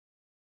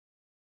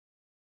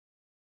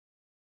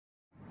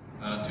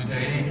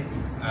Today,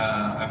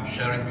 I'm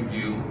sharing with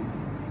you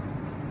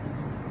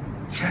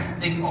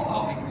testing of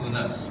our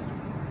faithfulness.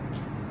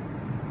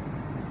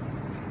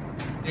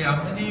 There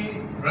are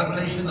many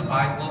revelations in the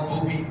Bible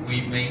told me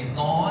we may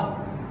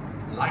not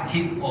like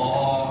it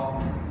or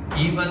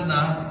even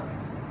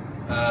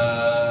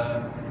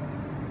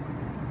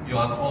you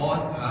are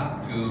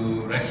taught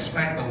to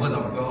respect the Word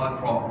of God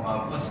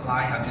from first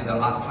line until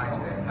the last line of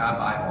the entire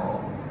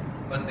Bible.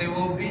 But there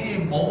will be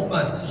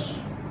moments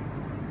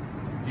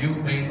you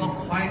may not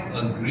quite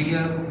agree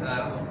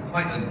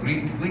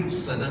with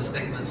certain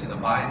statements in the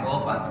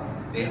Bible, but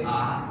they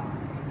are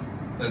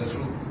the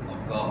truth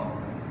of God.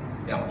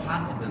 They are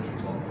part of the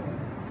truth of God.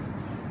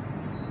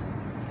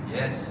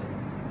 Yes.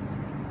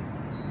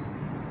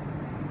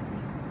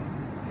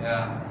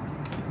 Yeah.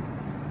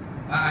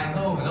 I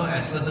know,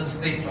 at certain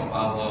stage of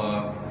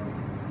our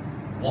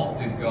walk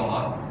with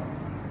God,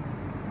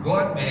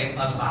 God may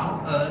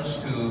allow us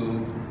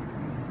to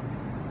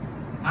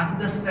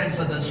understand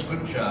certain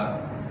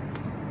scripture,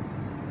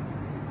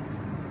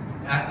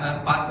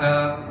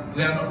 but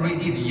we are not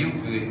ready to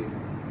yield to it.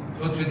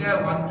 So today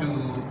I want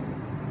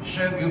to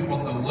share with you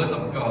from the Word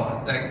of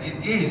God that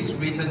it is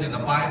written in the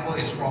Bible,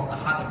 is from the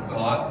heart of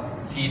God.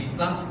 He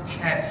does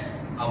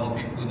test our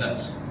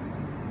faithfulness.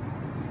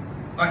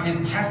 But His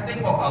testing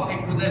of our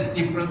faithfulness is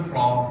different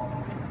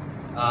from,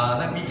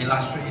 let me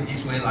illustrate it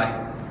this way, like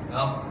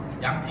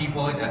young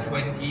people in their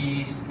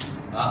 20s,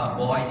 a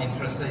boy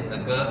interested in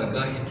a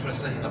girl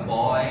interested in a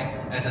boy.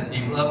 As a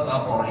developer,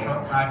 for a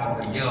short time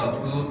of a year or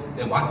two,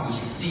 they want to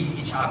see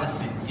each other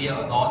sincere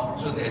or not.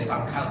 So there's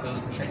some kind of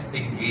those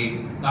testing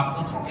game. Now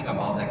I'm not talking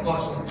about that.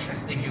 God's not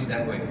testing you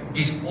that way.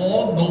 He's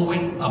all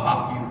knowing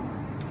about you.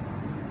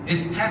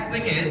 His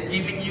testing is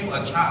giving you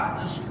a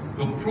chance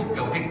to prove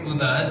your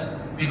faithfulness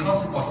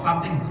because it was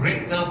something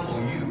greater for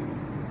you.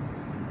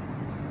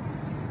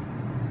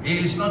 He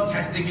is not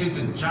testing you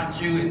to judge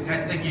you, He's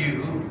testing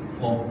you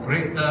for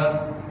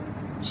greater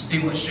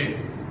stewardship.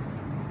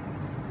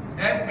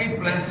 Every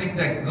blessing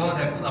that God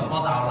has put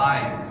upon our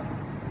life,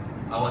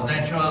 our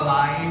natural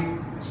life,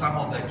 some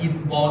of the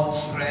inborn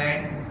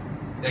strength,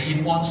 the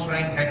inborn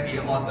strength can be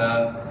on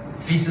the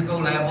physical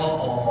level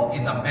or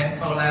in the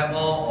mental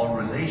level or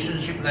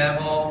relationship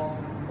level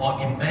or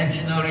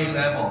imaginary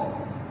level.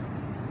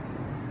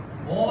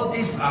 All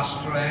these are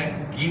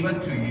strengths given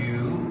to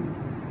you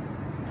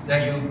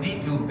that you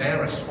need to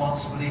bear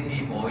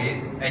responsibility for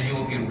it, and you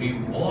will be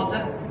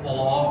rewarded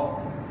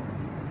for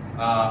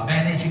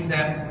managing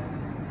them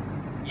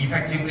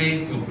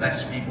effectively to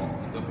bless people,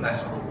 to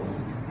bless the whole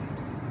world.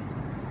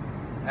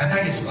 And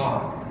that is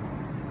God.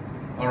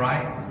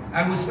 Alright?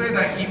 I would say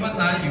that even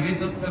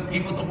if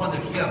people don't want to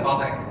hear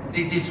about that,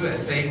 this way of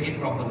saying it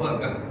from the Word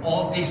of God.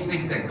 All these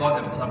things that God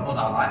has put upon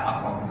our life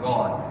are from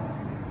God.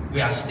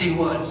 We are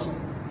stewards.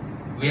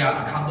 We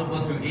are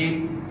accountable to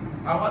Him.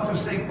 I want to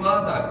say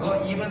further,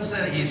 God even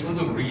said He's going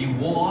to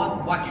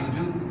reward what you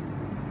do.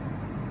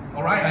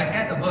 Alright, I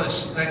add a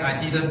verse that I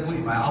didn't put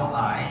in my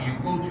outline. You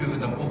go to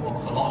the book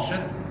of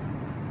Colossians,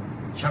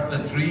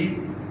 chapter 3,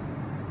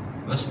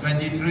 verse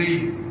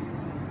 23.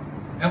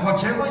 And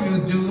whatever you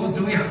do,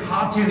 do it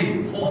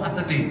heartily,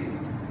 wholeheartedly.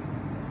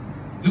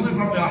 Do it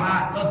from your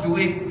heart, not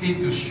doing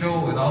it to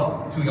show,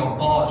 to your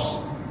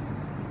boss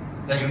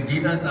that you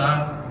didn't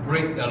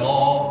break the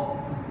law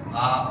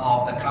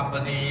of the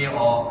company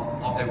or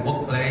of the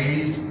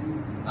workplace.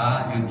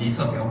 You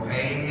deserve your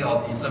pay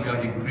or deserve your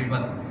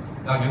increment.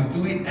 Now you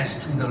do it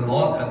as to the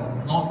Lord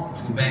and not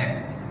to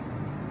man.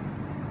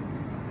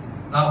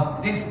 Now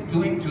this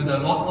doing to the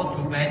Lord, not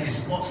to man,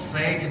 is not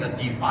saying in a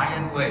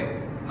defiant way.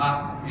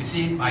 You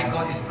see, my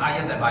God is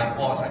higher than my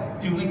boss. I'm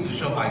doing to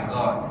show my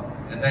God,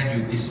 and then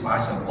you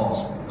despise your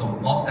boss. No,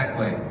 not that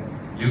way.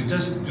 You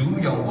just do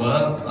your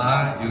work.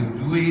 You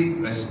do it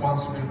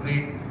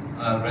responsibly,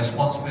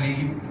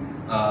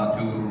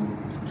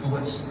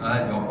 towards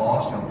your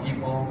boss, your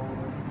people,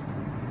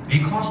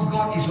 because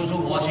God is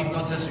also watching,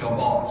 not just your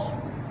boss.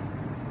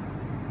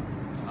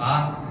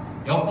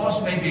 Your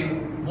boss may be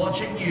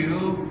watching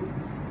you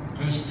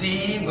to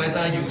see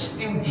whether you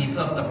still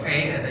deserve the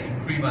pay and the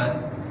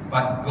increment,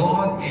 but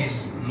God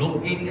is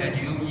looking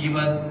at you.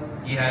 Even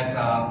He has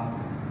a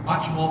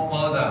much more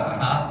further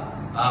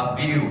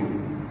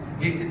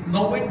view,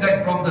 knowing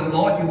that from the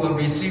Lord you will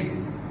receive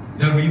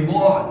the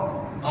reward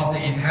of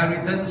the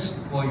inheritance,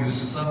 for you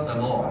serve the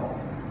Lord.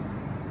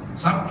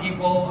 Some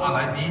people are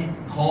like me,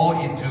 called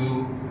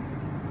into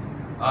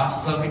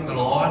serving the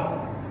Lord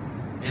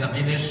in a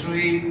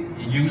ministry,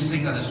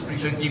 using the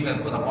spiritual gift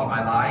and put upon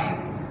my life.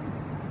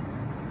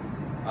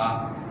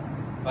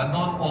 But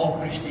not all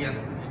Christians.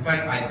 In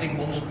fact, I think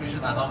most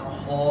Christians are not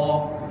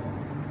called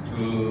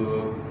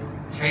to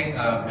take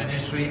a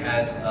ministry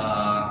as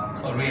a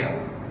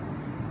career.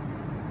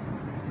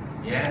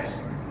 Yes.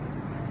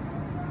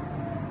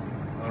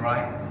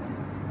 Alright?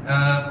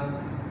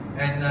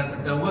 And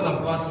the Word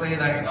of God says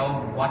that,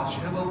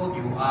 whatever work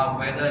you are,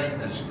 whether in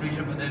the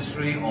spiritual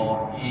ministry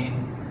or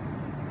in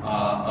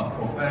a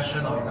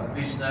profession or in a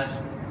business,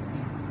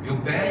 you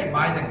bear in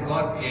mind that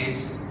God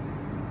is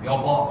your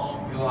boss.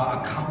 You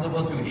are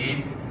accountable to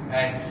Him,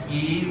 and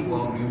He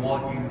will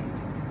reward you.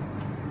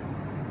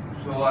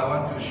 So I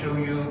want to show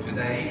you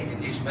today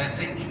in this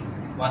message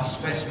one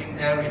specific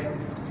area.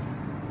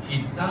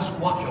 He does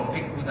watch your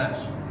faithfulness.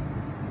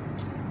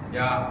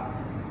 Yeah.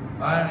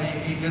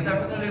 You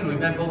definitely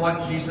remember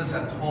what Jesus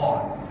had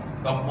taught.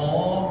 The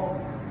more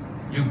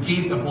you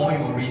give, the more you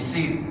will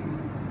receive.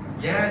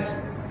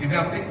 Yes, if you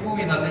are faithful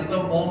in a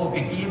little, more will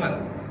be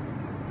given.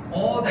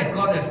 All that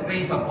God has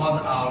placed upon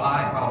our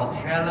life, our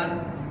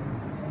talent,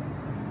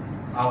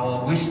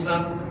 our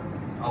wisdom,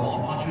 our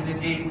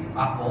opportunity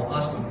are for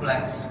us to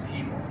bless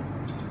people.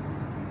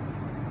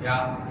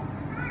 Yeah.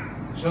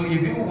 So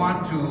if you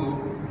want to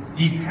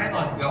depend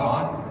on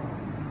God,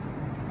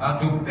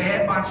 to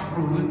bear much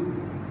fruit,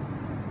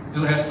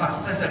 to have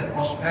success and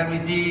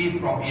prosperity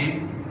from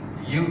Him,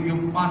 you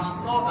must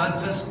not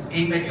just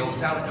aim at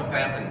yourself and your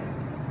family.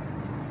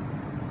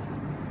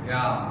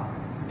 Yeah.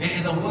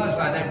 In the words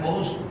that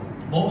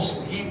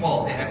most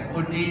people, they have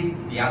only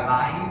their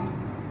life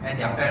and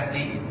their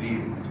family in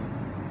view.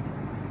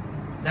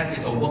 That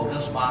is a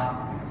worker's mind.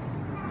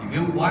 If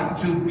you want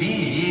to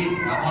be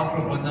an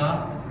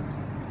entrepreneur,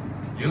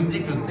 you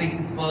need to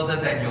think further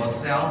than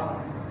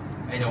yourself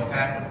and your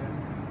family.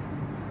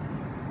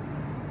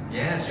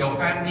 Yes, your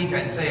family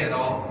can say, yeah,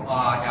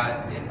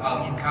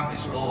 our income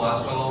is lower,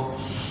 so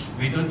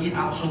we don't eat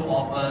out so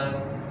often.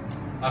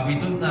 We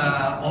don't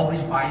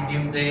always buy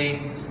new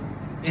things.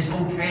 It's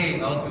okay,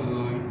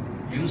 to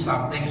use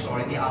some things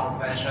already out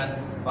of fashion,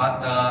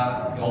 but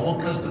your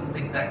workers don't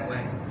think that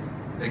way.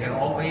 They can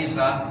always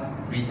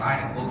resign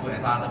and go to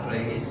another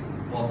place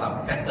for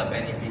some better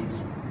benefits.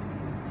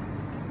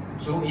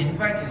 So in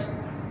fact, it's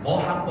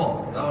more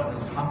humble.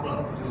 It's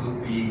humbler to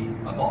be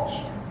a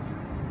boss.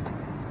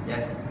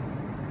 Yes.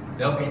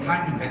 There will be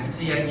time you can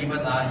see even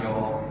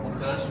your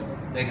workers,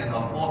 they can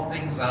afford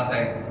things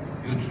that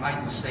you try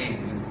to save,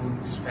 you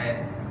could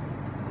spend.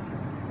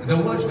 The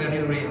word's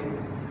very real.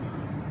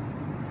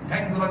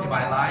 Thank God in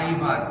my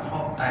life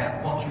I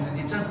had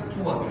opportunity just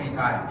 2 or 3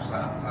 times,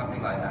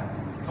 something like that.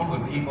 Talk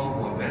with people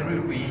who are very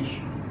rich,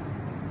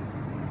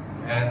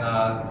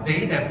 and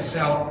they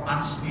themselves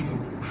asked me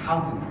how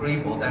to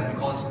pray for them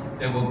because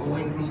they were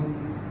going through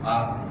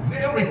a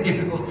very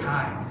difficult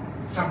time.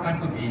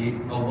 Sometimes could be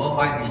a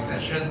worldwide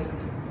recession.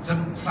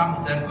 Some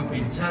of them could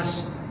be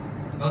just,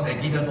 they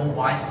didn't know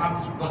why.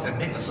 Some because they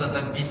make a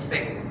certain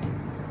mistake.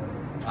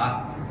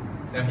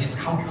 They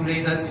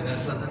miscalculated in a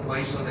certain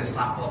way, so they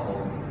suffer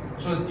for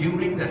it. So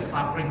during the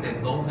suffering, they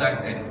know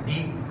that they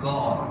need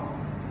God.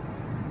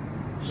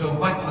 So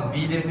quite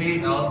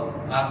conveniently,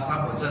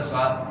 some will just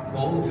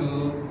go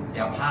to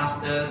their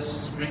pastors,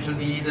 spiritual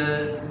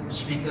leaders,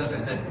 speakers,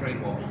 and say, pray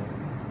for me.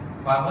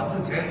 But I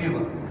want to tell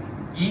you,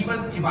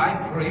 even if I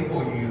pray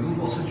for you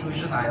for a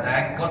situation like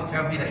that, God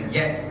tell me that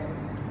yes,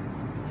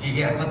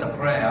 He has heard the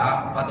prayer,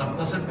 but the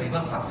person may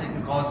not succeed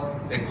because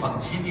they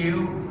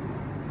continue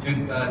to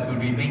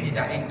remain in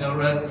their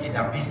ignorance, in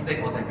their mistake,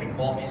 or they make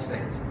more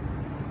mistakes.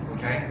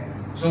 Okay?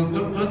 So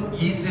don't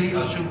easily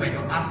assume when you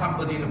ask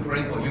somebody to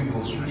pray for you, you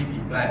will surely be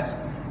blessed.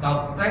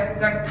 Now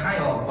that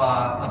kind of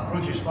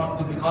approach is not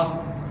good because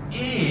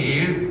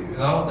if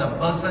the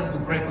person who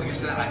prayed for you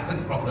said, I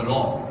heard from the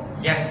Lord,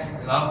 yes,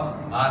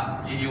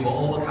 you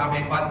will overcome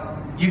it. But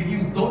if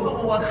you don't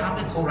overcome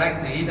it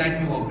correctly,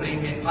 then you will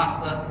blame it,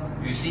 Pastor.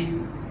 You see,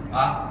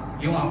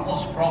 you are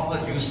false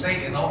prophet. You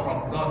say,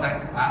 from God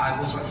that I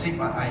will succeed,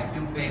 but I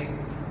still fail.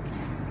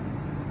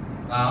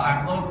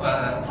 I'm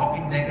not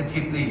talking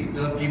negatively.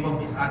 People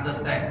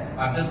misunderstand.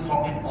 I'm just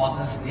talking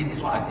honestly. This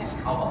is what I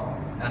discovered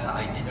as an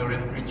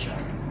itinerant preacher.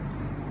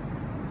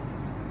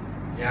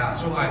 Yeah,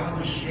 so I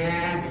want to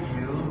share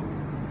with you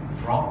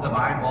from the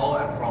Bible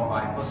and from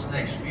my personal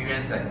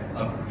experience and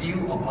a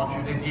few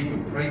opportunities to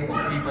pray for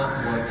people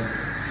who are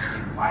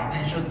in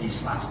financial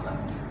disaster.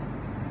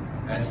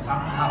 And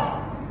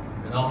somehow,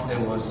 there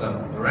was a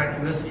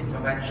miraculous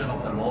intervention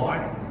of the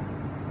Lord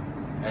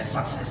and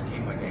success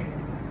came again.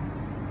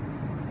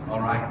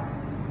 Alright?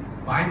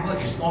 Bible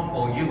is not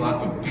for you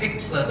to pick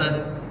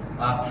certain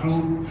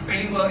truth,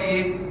 favor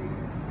it,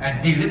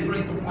 and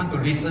deliberately want to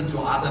listen to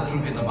other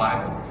truth in the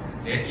Bible.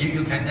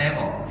 You can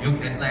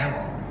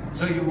never.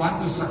 So you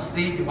want to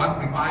succeed, you want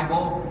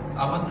revival,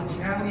 I want to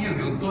tell you,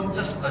 you don't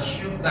just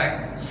assume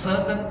that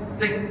certain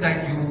things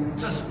that you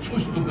just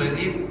choose to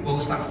believe will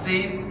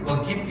succeed,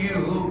 will give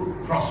you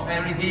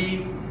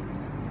prosperity,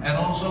 and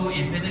also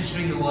in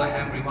ministry you will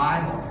have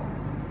revival.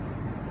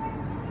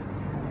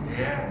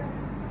 Yeah.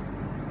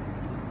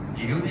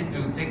 You need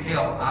to take care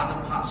of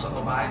other parts of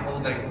the Bible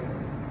that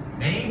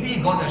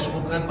maybe God has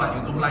spoken but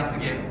you don't like to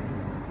hear.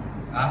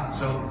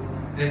 So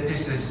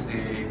this is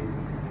the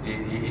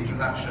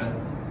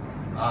introduction.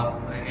 I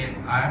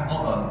am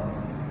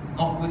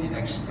not good in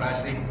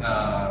expressing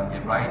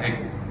in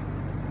writing.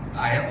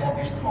 I have all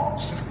these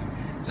thoughts.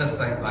 Just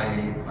like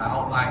my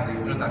outline, the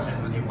introduction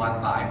is only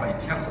one line, but it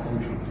tells the whole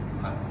truth.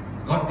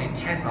 God may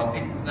test our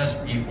faithfulness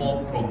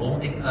before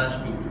promoting us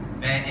to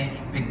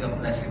manage bigger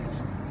blessings.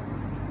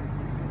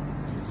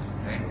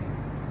 Okay?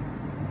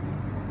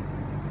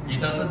 He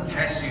doesn't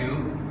test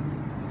you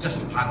just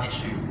to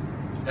punish you.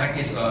 That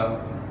is a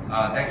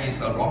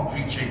wrong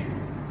preaching.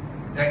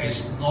 That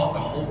is not the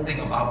whole thing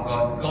about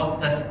God.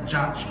 God does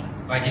judge,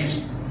 but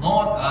He's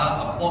not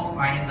a fault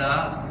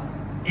finder,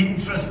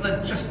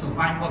 interested just to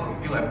find fault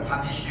with you and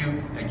punish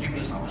you and give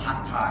you some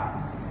hard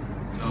time.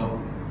 No.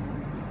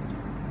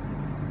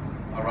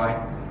 Alright?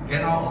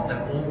 Get out of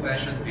that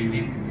old-fashioned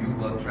belief you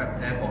were trapped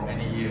there for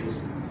many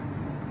years.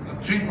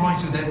 3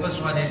 points to that.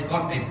 First one is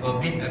God may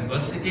permit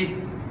adversity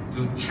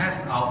to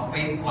test our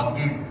faith on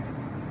Him.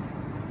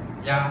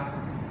 Yeah.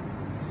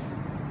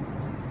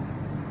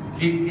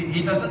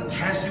 He doesn't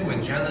test you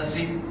with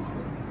jealousy.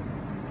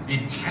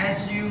 He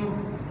tests you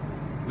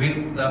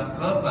with the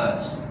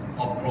purpose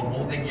of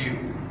promoting you.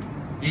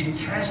 He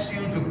tests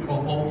you to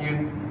promote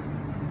you.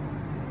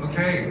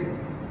 Okay,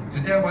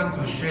 today I want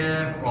to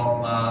share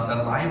from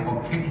the life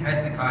of King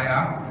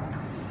Hezekiah.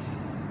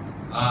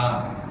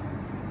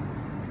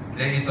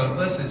 There is a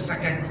verse in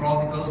 2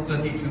 Chronicles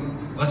 32,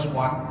 verse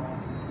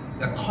 1,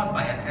 that caught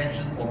my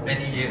attention for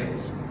many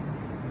years.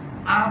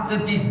 After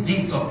these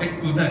deeds of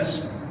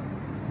faithfulness,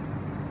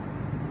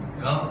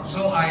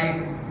 so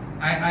I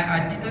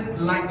didn't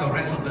like the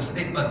rest of the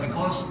statement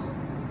because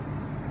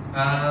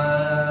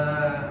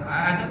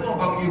I don't know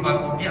about you,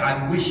 but for me,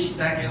 I wish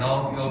that it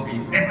will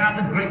be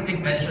another great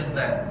thing mentioned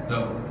there.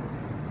 No,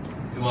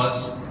 it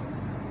was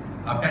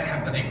a bad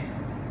happening.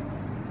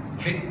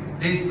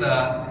 This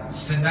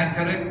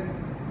Sennacherib,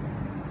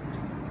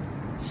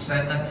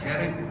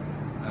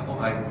 I hope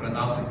I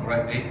pronounce it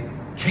correctly,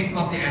 king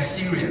of the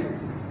Assyria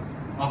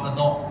of the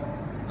north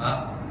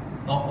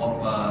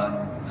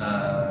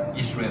of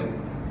Israel,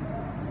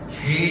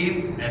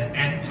 came and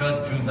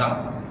entered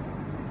Judah.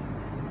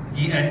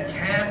 He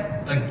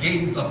encamped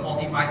against the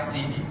fortified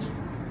cities.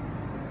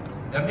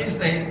 That means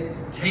they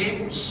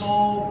came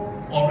so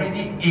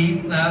already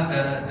in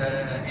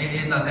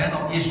the land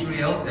of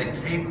Israel. They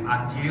came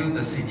until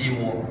the city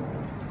wall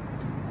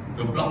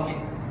to block it.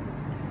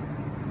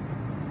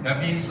 That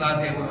means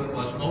there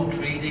was no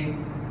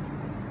trading,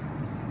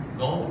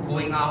 no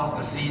going out of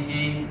the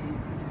city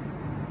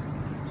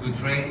to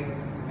trade,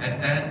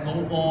 and then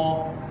no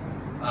more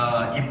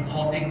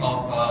importing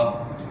of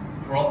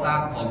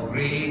product or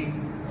grain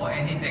or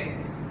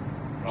anything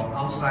from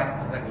outside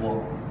of that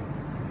wall.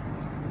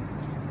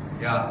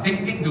 Yeah,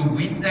 thinking to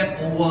win them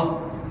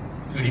over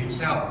to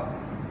himself.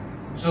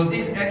 So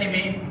this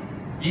enemy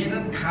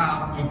didn't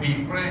come to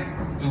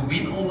befriend. To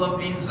win over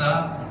means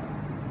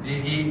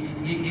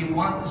he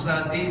wants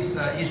this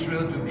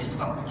Israel to be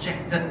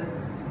subjected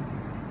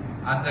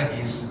under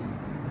his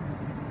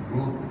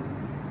rule.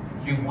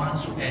 He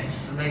wants to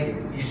enslave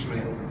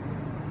Israel.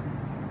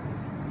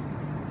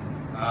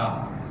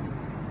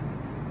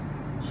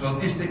 So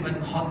this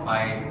statement caught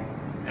my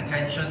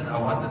attention. I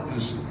wanted to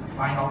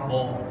find out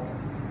more.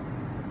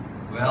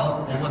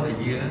 Well, over the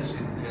years,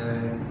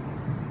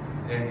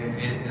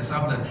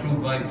 some of the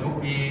truth, it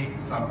took me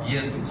some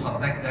years to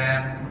connect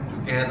them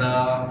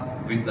together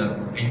with the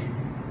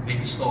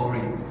main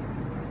story.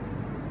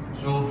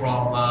 So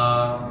from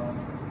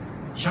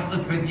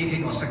chapter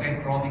 28 of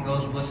 2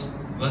 Chronicles,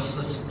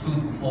 verses 2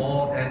 to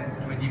 4, then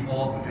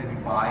 24 to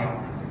 25,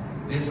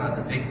 these are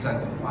the things I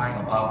could find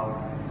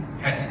about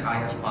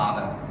Hezekiah's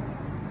father.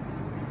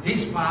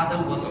 His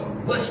father was the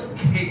worst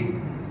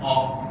king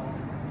of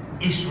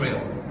Israel,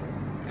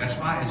 as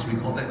far as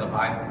recorded in the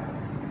Bible.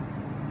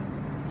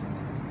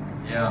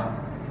 Yeah.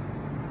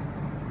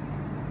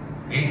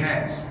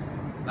 Ahaz.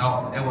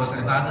 Now, there was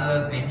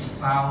another name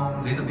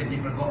sound a little bit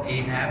different called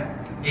Ahab.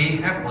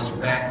 Ahab was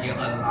bad. He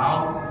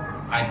allowed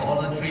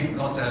idolatry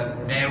because he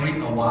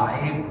married a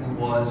wife who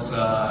was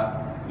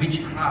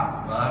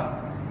witchcraft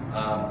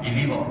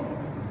believer.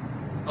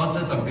 Not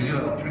just a believer,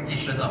 a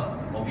practitioner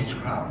of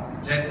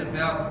witchcraft.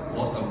 Jezebel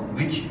was a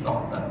witch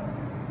doctor,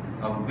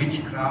 a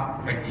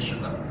witchcraft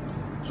practitioner.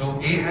 So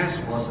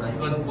Ahaz was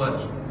even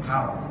worse.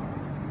 How?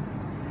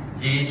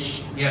 He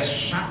has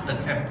shut the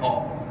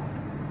temple.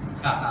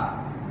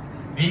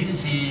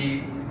 Means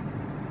he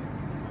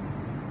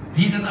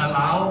didn't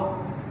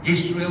allow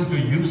Israel to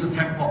use the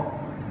temple.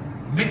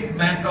 Make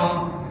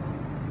metal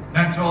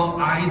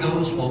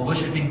idols for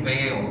worshipping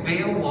Baal.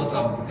 Baal was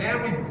a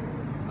very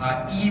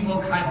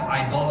evil kind of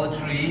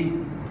idolatry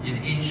in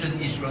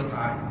ancient Israel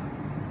time.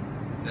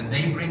 The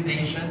neighboring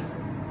nation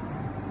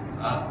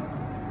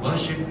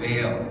worship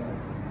Baal.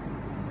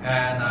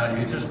 And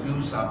you just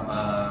do some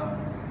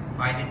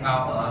finding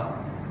out,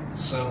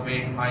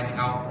 surfing, finding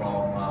out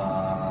from,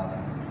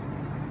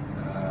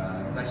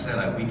 let's say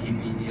like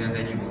Wikipedia,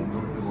 then you will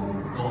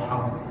know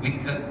how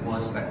wicked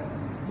was that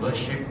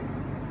worshipping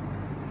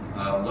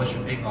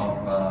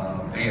of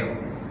Baal.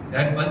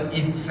 Then burn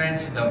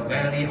incense in the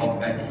Valley of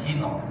Ben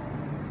Hinnom.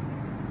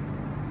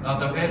 Now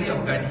the Valley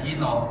of Ben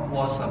Hinnom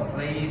was a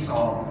place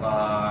of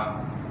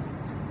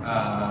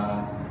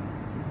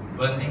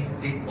burning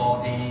dead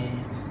bodies.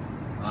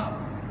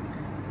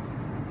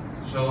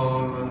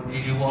 So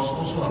it was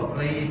also a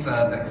place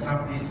that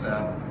some this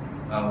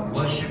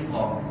worship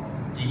of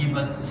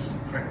demons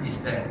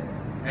practiced there.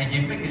 And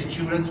he made his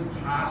children to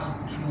pass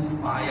through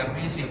fire.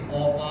 Means he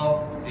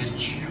offered his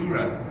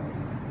children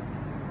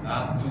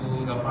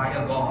to the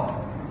fire god.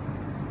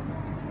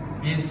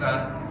 Means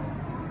a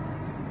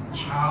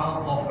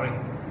child offering.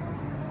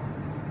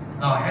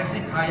 Now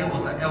Hezekiah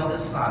was the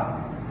eldest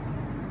son,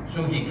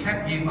 so he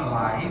kept him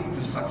alive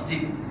to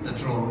succeed the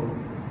throne.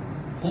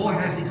 Poor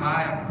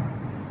Hezekiah,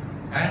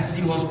 as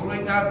he was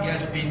growing up, he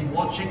has been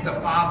watching the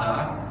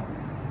father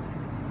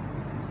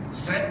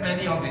send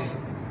many of his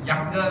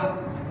younger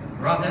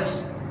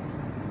brothers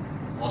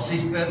or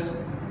sisters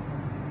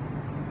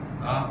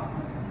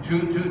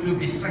to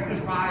be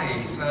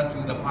sacrificed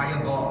to the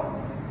fire god.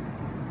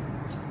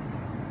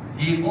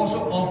 He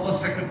also offers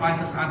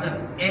sacrifices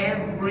under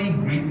every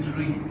green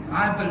tree.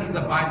 I believe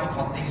the Bible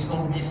contains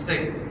no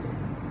mistake.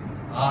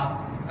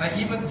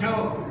 And even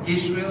though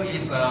Israel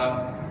is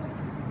a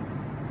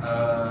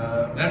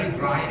very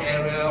dry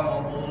area,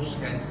 almost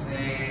can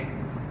say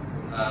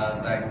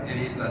like it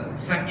is a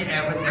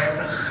semi-arid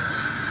desert.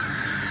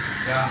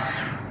 Yeah,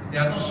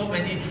 there are not so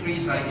many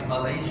trees like in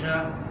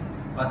Malaysia,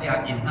 but there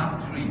are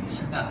enough trees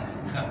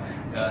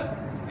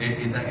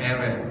in the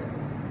area.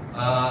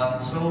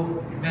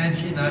 So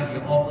imagine he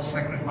offers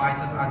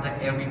sacrifices under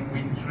every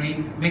green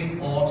tree, make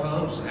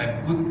altars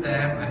and put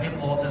them,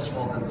 altars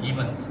for the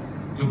demons,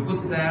 to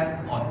put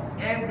them on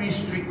every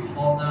street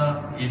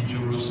corner in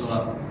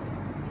Jerusalem.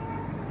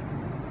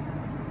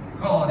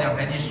 Oh, there are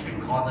many street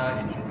corners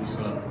in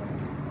Jerusalem.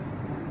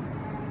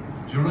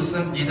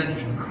 Jerusalem didn't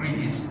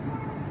increase.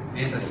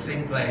 It's the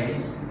same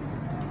place.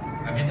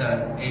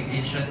 The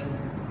ancient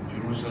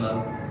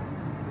Jerusalem.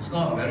 It's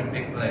not a very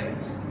big place.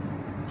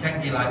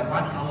 Can be like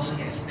one housing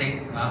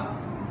estate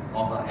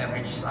of an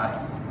average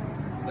size.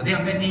 But there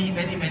are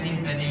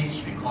many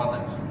street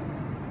corners.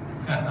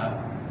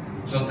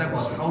 So that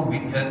was how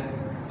wicked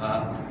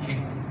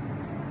King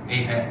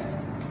Ahaz.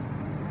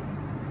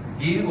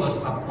 He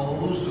was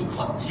supposed to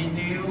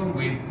continue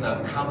with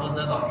the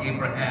covenant of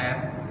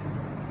Abraham.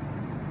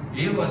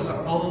 He was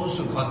supposed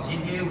to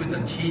continue with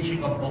the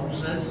teaching of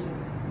Moses,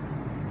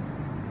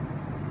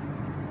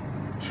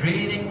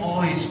 training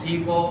all his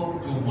people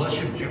to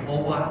worship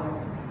Jehovah,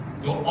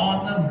 to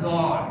honor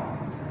God,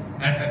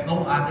 and have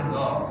no other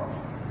God.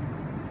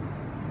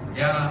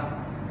 Yeah,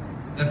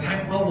 the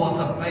temple was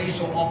a place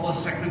to offer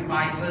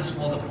sacrifices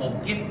for the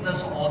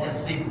forgiveness of all their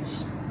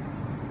sins.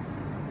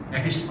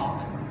 And he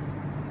stopped.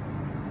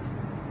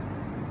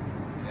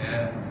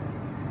 Yeah.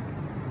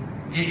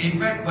 In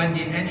fact, when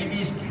the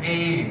enemies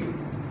came,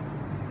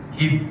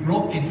 he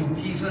broke into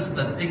pieces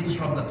the things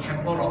from the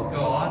temple of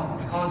God,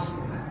 because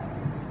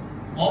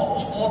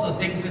almost all the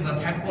things in the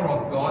temple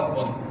of God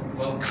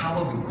were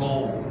covered with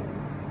gold.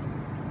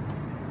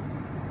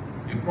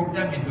 He broke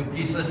them into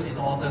pieces in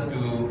order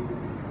to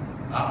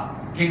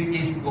give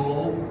this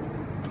gold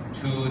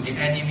to the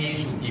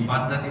enemies who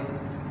demanded it.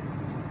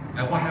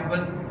 And what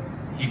happened?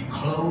 He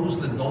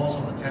closed the doors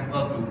of the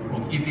temple to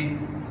prohibit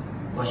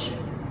worship.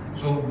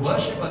 So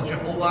worship of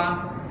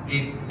Jehovah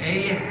in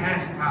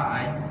Ahaz's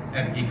time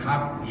had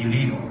become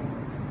illegal.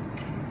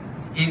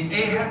 In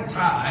Ahab's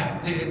time,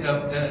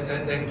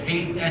 the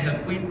king and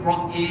the queen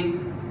brought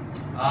in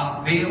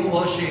Baal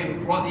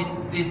worship, brought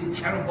in this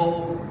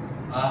terrible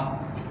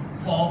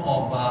form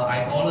of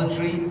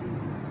idolatry,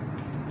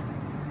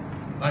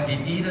 but he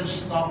didn't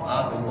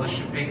stop the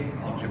worshipping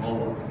of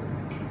Jehovah.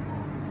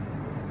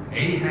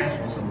 Ahaz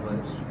was the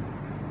worst.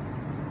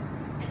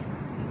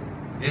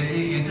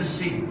 You just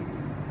see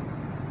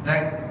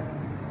that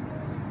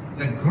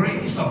the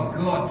grace of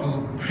God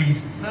to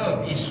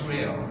preserve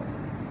Israel.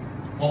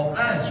 For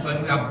us,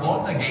 when we are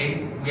born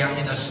again, we are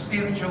in a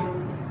spiritual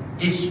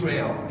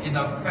Israel, in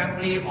the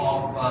family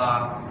of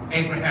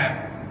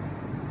Abraham.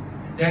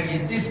 There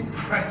is this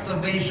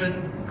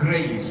preservation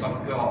grace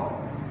of God.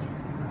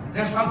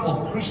 That's how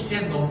for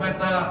Christian, no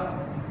matter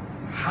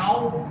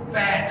how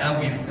bad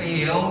we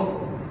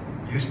fail,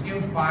 you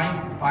still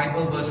find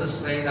Bible verses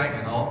say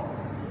that,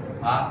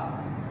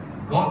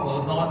 God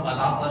will not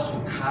allow us to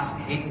cast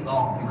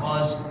headlong,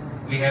 because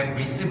we have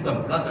received the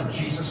blood of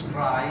Jesus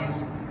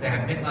Christ that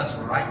have made us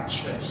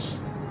righteous.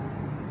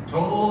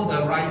 Though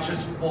the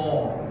righteous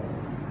fall,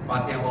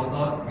 but they will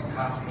not be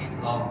cast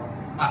headlong.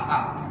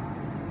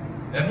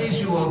 That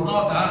means you will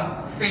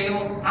not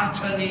fail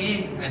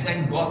utterly, and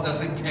then God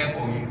doesn't care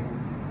for you.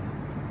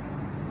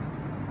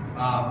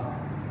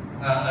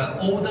 An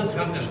older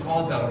term is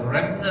called the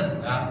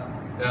remnant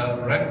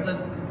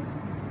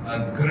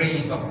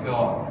grace of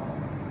God.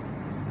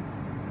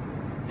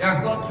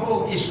 Yeah, God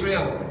told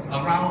Israel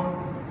around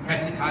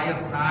Hezekiah's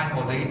time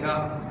or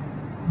later,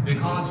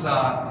 because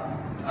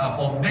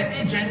for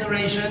many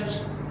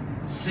generations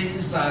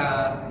since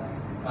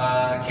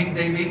King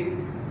David,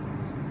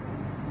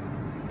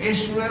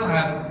 Israel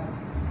have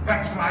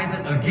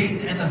backslided again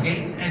and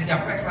again, and their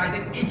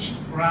backsliding each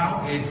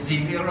round is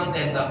severer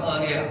than the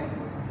earlier.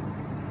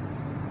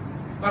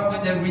 But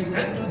when they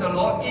returned to the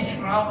Lord, each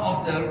round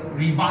of the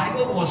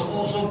revival was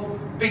also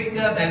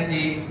bigger than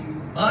the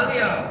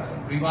earlier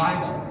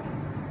revival.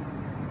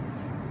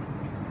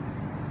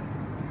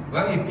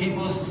 Well, if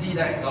people see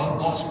that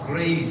God's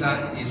grace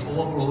is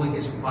overflowing,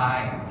 is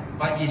fine.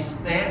 But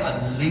is there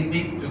a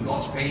limit to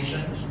God's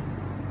patience?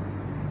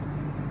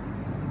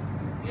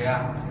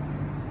 Yeah.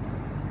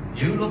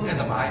 You look at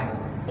the Bible,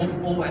 both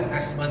Old and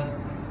Testament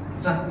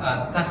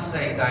does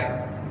say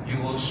that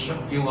you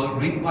will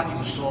reap what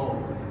you sow.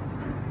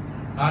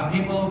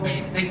 People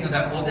may think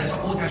that, oh, there's an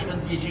Old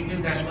Testament teaching,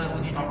 New Testament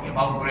only talking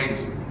about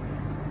grace.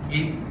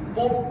 In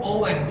both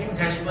Old and New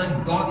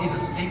Testament, God is a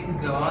same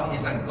God,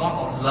 is a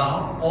God of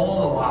love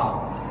all the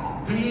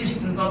while. Please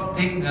do not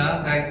think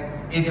that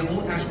in the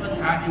Old Testament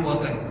time, He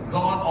was a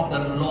God of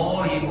the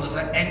law, He was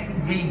an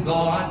angry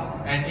God,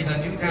 and in the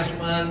New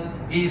Testament,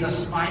 He is a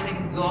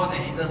smiling God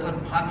and He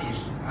doesn't punish.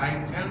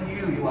 I tell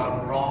you, you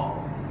are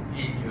wrong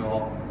in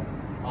your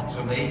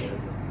observation.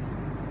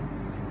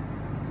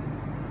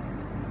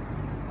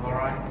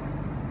 Alright?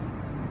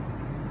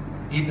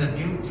 In the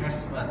New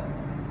Testament,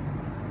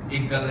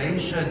 in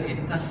Galatians,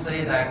 it does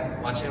say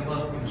that whatever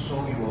you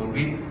sow, you will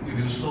reap. If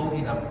you sow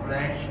in the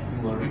flesh,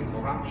 you will reap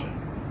corruption.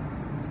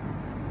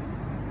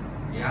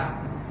 Yeah?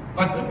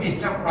 But don't be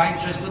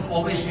self-righteous. Don't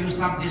always use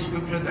some of these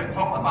scriptures that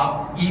talk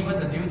about even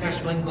the New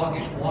Testament, God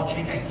is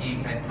watching and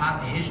He can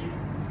punish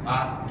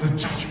to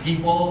judge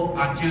people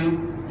until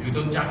you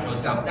don't judge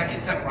yourself. That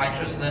is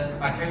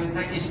self-righteousness. I tell you,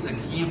 that is the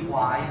key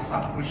why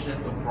some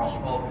Christians don't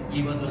prosper,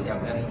 even though they are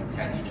very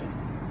intelligent.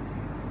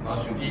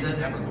 Because you didn't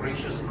have a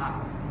gracious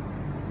heart.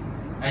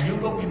 And you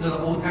look into the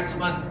Old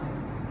Testament,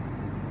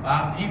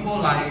 people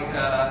like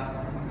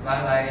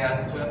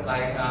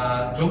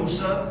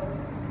Joseph,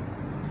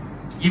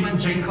 even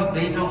Jacob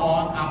later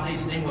on, after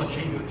his name was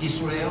changed to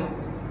Israel,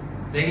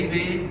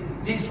 David,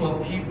 these were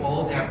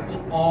people that have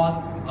put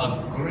on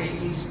a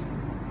gracious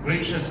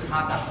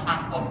heart, the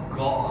heart of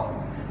God.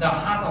 The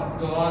heart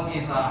of God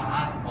is a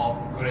heart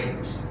of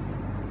grace.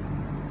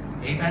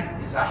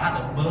 Amen? It's a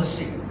heart of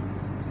mercy.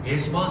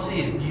 His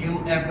mercy is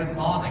new every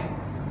morning.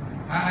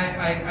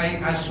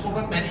 I've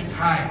spoken many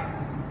times.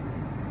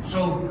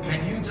 So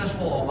can you just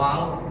for a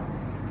while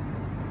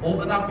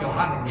open up your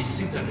heart and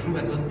receive the truth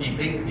and don't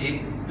debate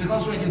it?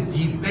 Because when you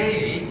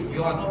debate,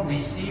 you are not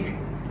receiving.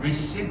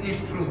 Receive this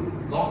truth.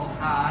 God's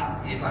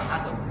heart is a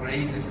heart of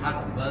grace, His heart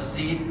of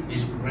mercy.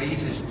 His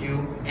grace is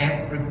new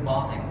every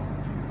morning.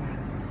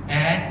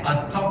 And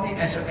adopt it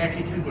as your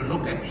attitude to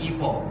look at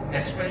people,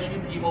 especially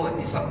people that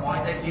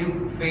disappointed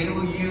you,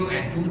 fail you,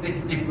 and do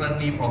things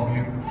differently from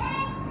you.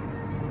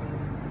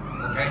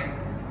 Okay?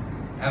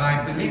 And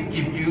I believe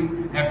if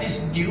you have this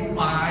new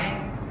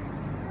mind,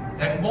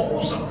 that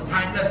most of the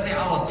time, let's say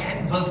out of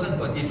 10 persons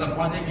who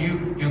disappointed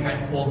you, you can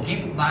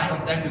forgive 9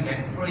 of them, you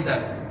can pray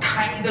the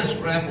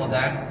kindest prayer for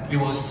them, you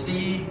will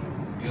see,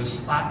 you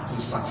start to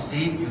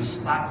succeed, you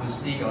start to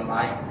see your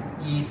life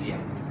easier.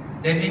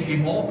 There may be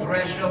more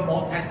pressure,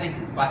 more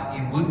testing, but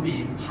it would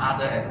be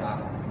harder and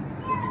harder.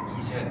 It will be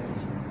easier and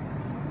easier.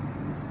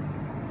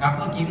 I'm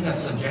not giving a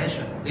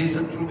suggestion. This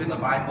is a truth in the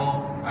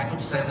Bible. I took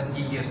 70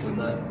 years to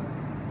learn.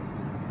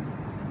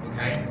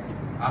 Okay?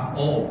 I'm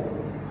old.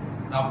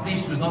 Now,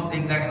 please do not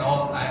think that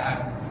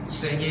I'm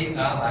saying it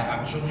like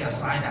I'm showing a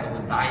sign that I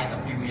will die in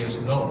a few years.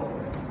 No.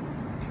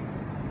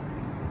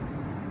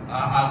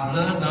 I've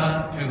learned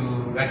to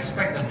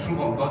respect the truth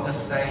of God,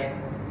 just say,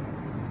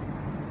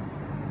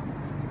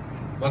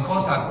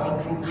 because I've gone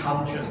through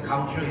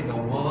culture in the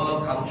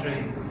world, culture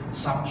in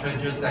some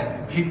churches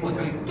that people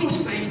tell you, don't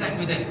say that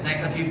when there's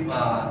negative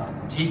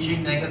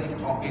teaching, negative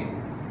talking.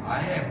 I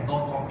am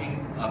not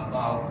talking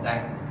about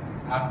that.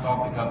 I'm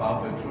talking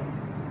about the truth.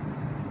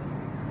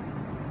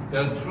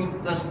 The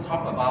truth does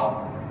talk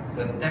about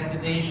the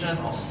definition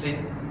of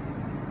sin,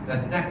 the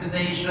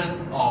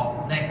definition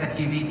of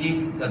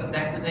negativity, the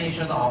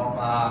definition of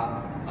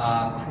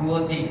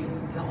cruelty.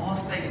 They're all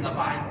said in the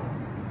Bible.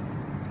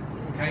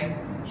 Okay?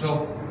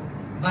 So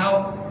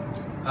now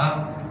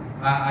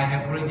I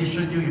have already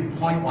shown you in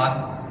point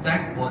 1,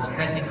 that was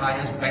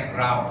Hezekiah's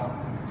background.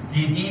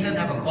 He didn't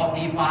have a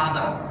godly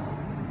father.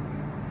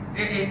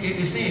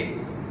 You see,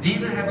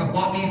 didn't have a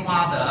godly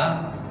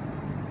father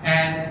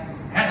and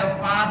had a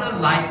father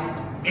like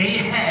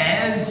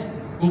Ahaz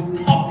who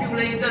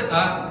populated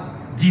a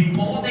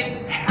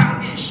demonic,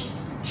 hellish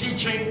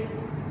teaching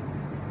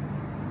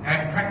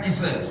and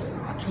practices.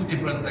 Are two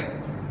different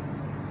things.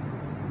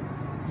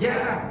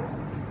 Yeah.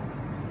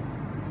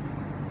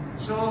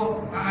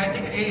 So I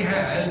think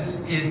Ahaz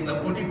is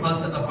the only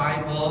person in the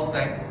Bible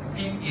that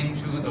fit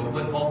into the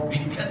word called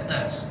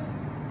wickedness.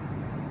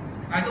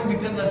 I know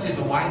wickedness is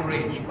a wide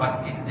range,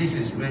 but this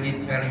is really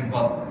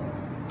terrible.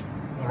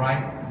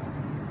 Alright?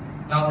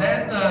 Now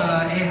then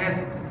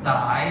Ahaz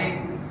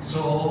died,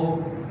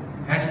 so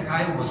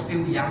Hezekiah was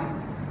still young.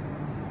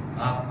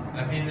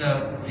 In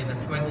the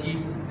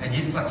 20s, and he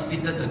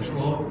succeeded the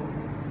throne.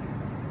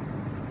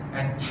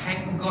 And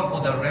thank God for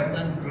the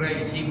remnant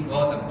grace. He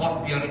got a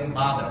God-fearing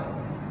mother.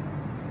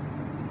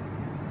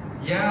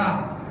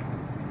 Yeah.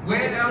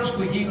 Where else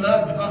could he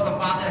learn? Because the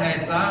father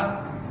has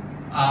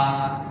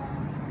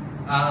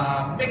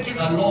making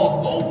a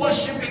law. No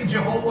worshiping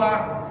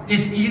Jehovah.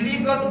 It's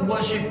illegal to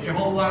worship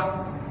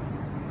Jehovah.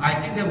 I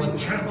think there was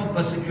terrible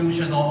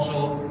persecution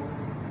also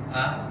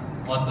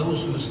on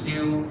those who are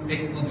still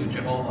faithful to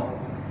Jehovah.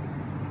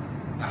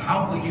 Now,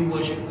 how could he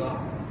worship God?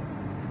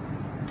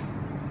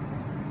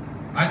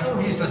 I know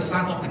he's a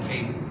son of the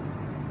king.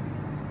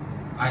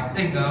 I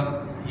think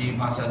he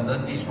must have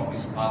learned this from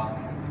his mother.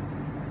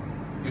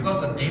 Because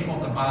the name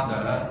of the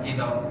mother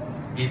in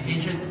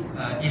ancient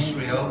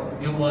Israel,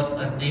 it was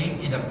a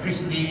name in the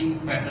priestly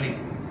family.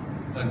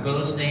 A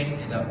girl's name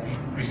in the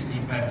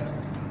priestly family.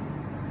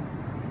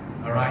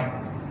 Alright?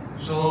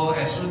 So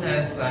as soon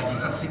as he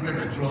succeeded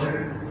the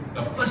throne,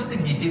 the first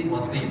thing he did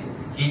was this.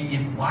 He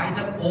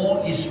invited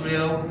all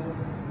Israel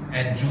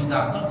and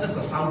Judah, not just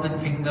the southern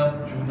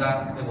kingdom,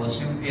 Judah, that was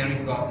still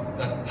fearing God,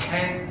 the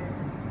 10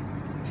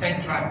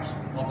 tribes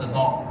of the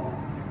north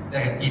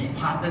that had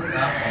departed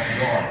from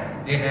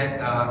God. They had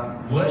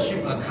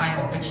worshipped a kind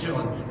of mixture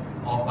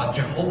of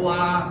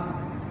Jehovah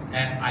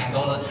and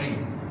idolatry.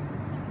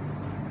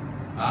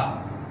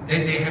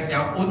 They have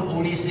their own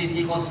holy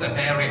city called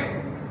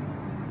Samaria.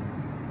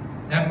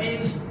 That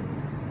means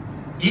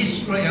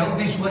Israel,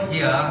 this word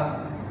here,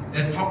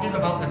 is talking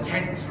about the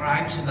 10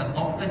 tribes in the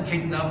northern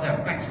kingdom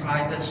that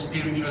backslided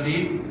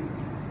spiritually,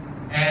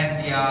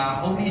 and their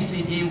holy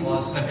city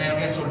was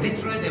Samaria. So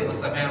literally they were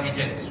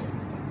Samaritans.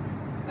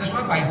 That's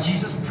why by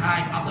Jesus'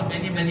 time, after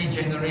many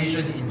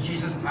generations in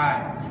Jesus'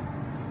 time,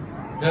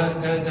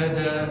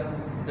 the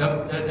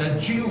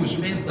Jews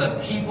means the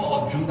people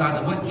of Judah.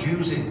 The word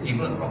Jews is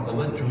developed from the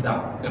word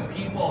Judah. The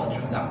people of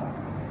Judah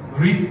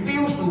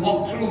refused to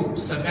walk through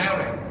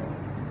Samaria.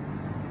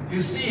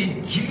 You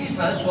see,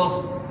 Jesus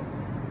was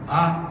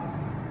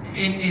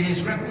in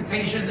his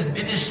reputation and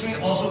ministry,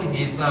 also in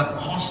his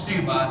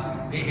costume.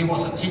 He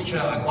was a teacher,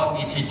 a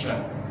godly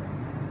teacher.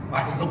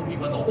 But he looked,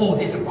 people know, oh,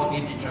 this is a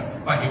godly teacher.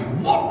 But he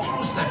walked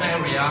through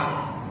Samaria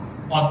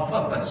on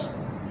purpose.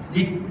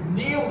 He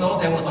knew, though,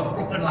 there was a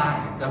broken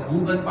life, the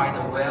woman by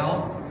the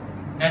well,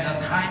 at a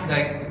time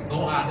that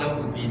no other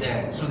would be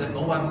there, so that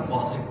no one would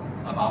gossip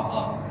about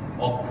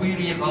her, or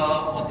query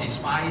her, or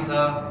despise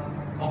her,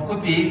 or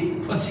could be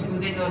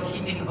persecuting her,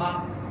 hitting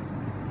her.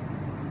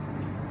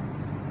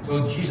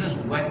 So Jesus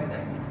went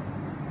there.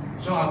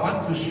 So I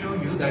want to show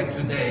you that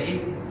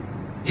today,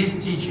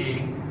 this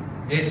teaching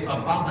is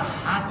about the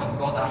heart of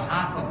God. The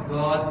heart of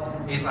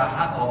God is a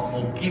heart of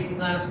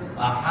forgiveness,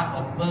 a heart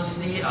of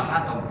mercy, a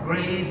heart of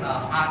grace, a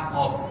heart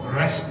of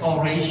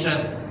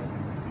restoration.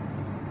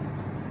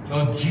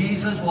 So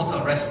Jesus was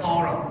a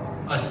restorer,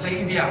 a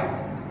savior.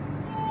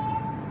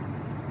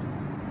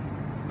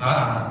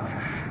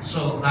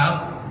 So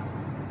now,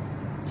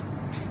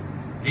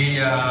 he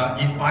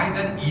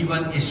invited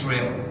even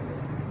Israel,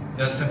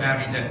 the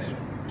Samaritans,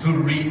 to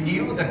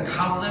renew the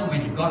covenant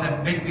which God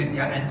had made with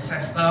their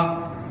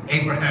ancestor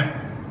Abraham.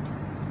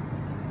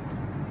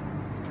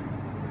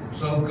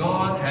 So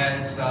God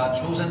has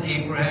chosen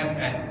Abraham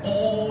and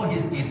all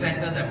his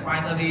descendants, and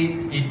finally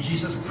in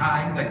Jesus'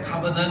 time the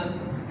covenant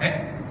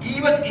had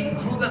even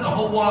included the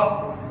whole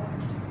world,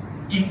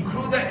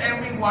 included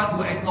everyone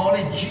who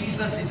acknowledged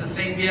Jesus is a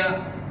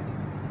Savior,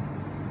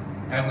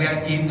 and we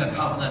are in the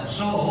covenant.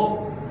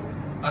 So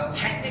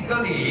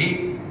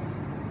technically,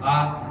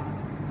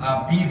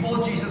 before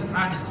Jesus'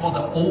 time, it's called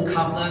the Old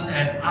Covenant,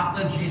 and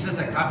after Jesus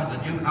that comes, the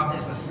New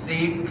Covenant is the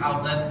same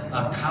covenant,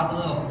 a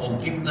covenant of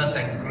forgiveness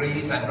and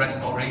grace and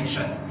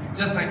restoration.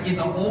 Just like in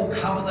the Old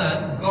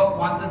Covenant, God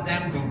wanted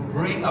them to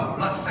bring a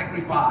blood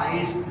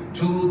sacrifice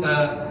to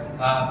the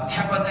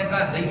tabernacle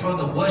and later on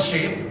the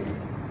worship.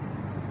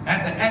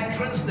 At the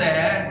entrance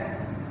there,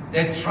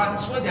 they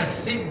transfer their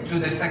sin to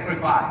the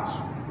sacrifice.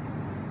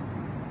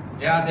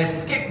 They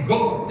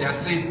scapegoat their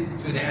sin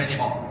to the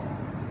animal.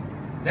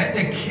 Then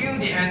they kill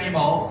the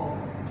animal,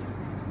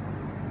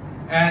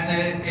 and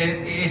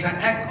it is an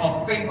act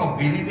of faith of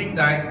believing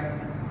that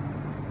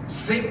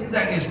sin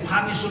that is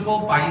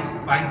punishable by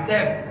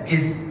death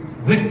is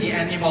with the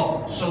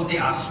animal, so they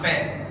are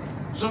spared.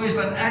 So it's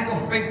an act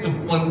of faith to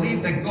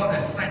believe that God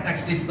has set that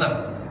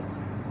system,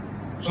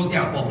 so they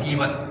are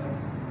forgiven.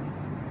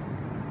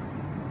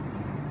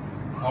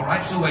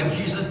 Alright, so when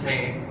Jesus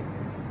came,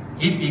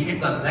 he became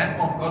the Lamb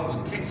of God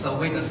who takes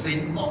away the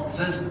sin, not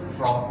just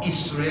from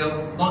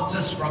Israel, not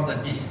just from the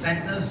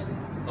descendants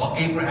of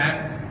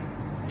Abraham.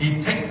 He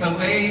takes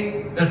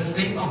away the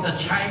sin of the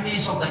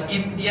Chinese, of the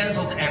Indians,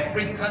 of the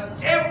Africans,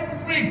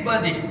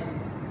 everybody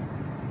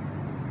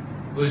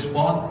who is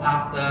born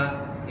after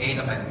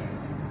Adam and Eve.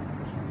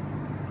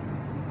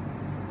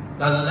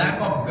 The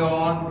Lamb of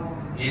God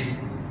is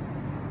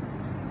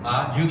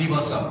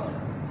universal.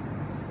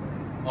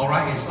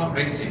 Alright, it's not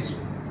racist.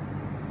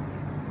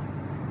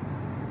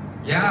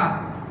 Yeah,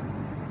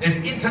 it's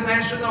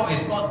international,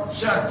 it's not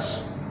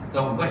just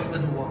the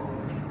Western world.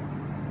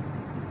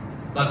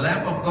 The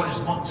Lamb of God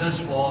is not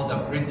just for the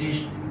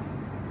British,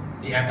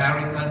 the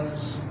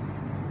Americans,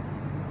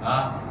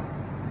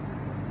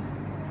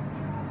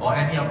 or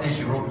any of this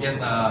European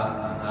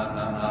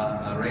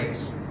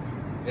race.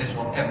 It's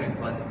for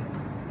everybody.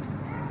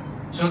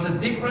 So the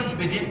difference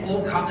between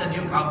Old Covenant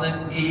and New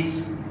Covenant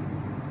is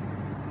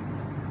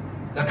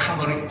the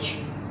coverage.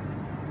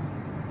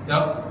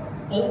 The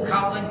Old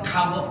Covenant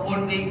covered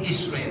only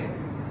Israel.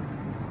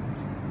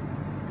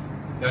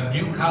 The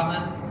New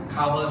Covenant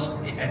covers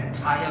the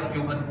entire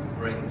human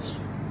race,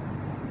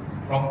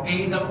 from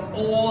Adam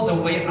all the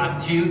way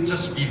until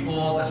just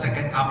before the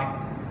second coming.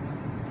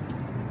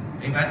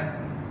 Amen?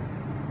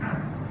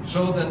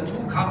 So the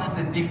two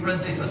covenants, the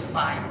difference is the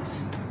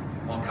size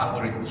or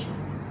coverage.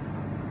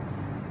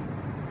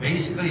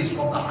 Basically, it's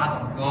from the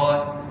heart of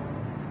God.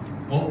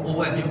 Both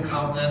Old and New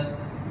Covenant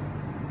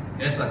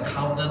is a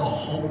covenant of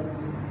hope.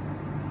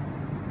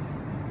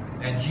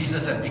 And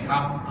Jesus has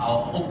become our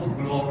hope of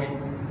glory.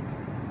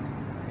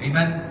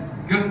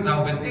 Amen? Good.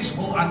 Now, with this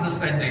whole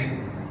understanding,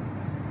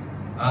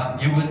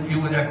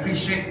 you would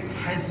appreciate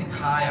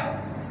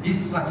Hezekiah. He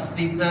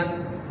succeeded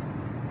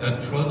the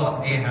throne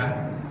of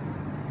Ahaz.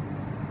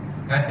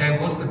 And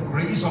there was the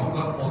grace of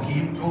God for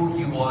him, though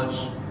he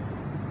was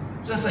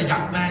just a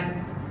young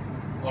man.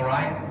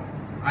 Alright?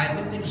 I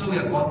don't think so he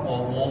had gone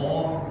for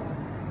war.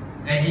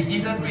 And he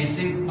didn't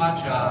receive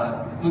much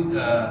good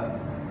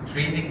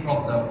training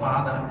from the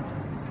father.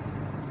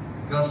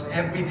 Because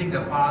everything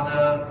the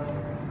father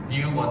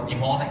knew was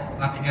demonic,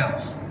 nothing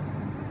else.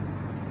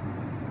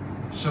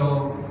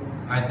 So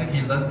I think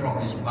he learned from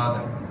his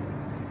mother.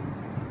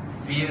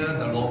 Fear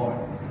the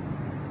Lord.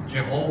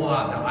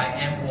 Jehovah, the I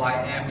am who I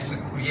am, is a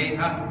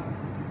creator.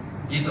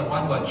 He's the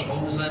one who has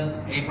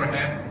chosen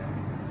Abraham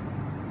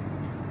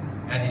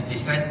and his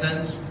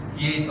descendants.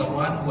 He is the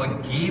one who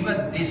has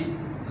given this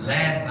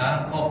land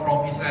called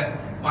Promised Land.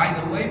 By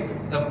the way,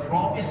 the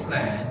Promised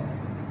Land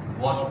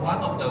was one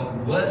of the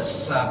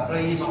worst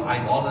places of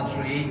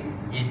idolatry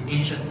in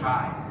ancient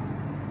time.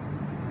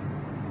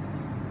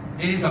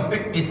 It is a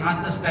big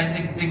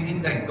misunderstanding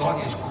thinking that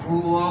God is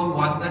cruel,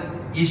 wanted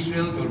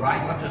Israel to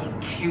rise up just to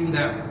kill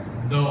them.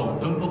 No,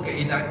 don't look at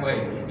it that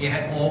way. It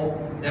had all,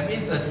 that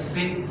means the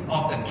sin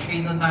of the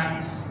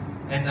Canaanites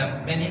and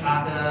many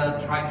other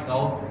tribes,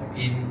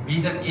 in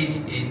Middle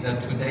East, in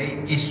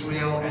today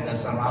Israel and the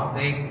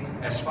surrounding,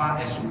 as far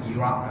as to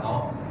Iraq,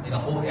 in the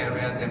whole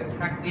area, they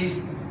practice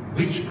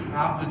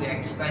witchcraft to the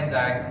extent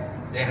that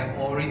they have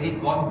already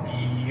gone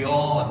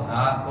beyond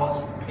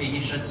God's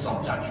patience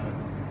of judgment.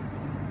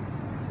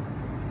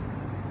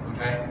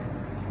 Okay?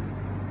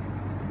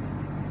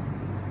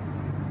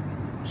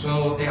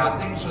 So there are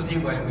things only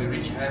when we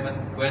reach heaven,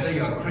 whether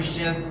you're a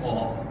Christian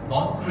or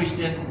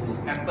non-Christian who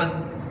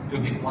happen to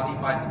be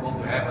qualified to go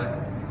to heaven,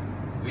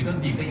 we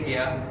don't debate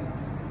here.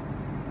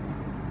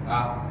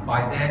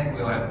 By then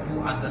we'll have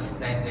full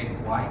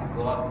understanding why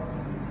God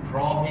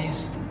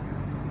promised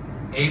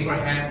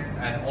Abraham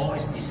and all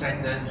his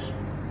descendants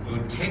to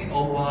take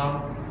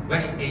over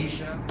West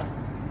Asia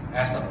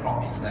as the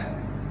Promised Land.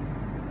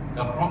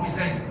 The Promised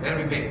Land is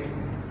very big.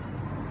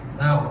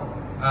 Now,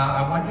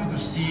 I want you to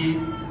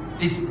see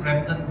this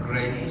remnant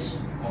grace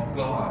of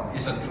God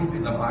is a truth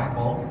in the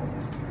Bible.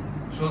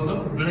 So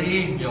don't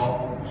blame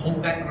your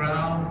home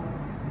background,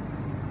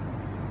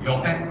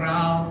 your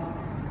background.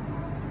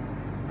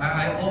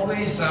 I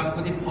always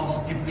put it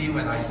positively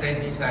when I say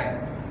this,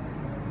 that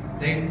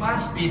there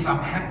must be some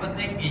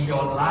happening in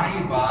your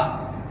life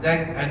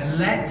that can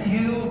lead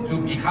you to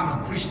become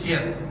a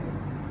Christian.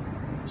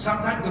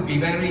 Sometimes could be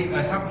very,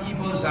 some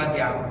people's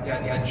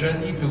their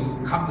journey to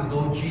come to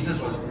know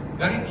Jesus was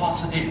very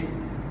positive.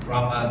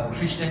 From a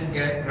Christian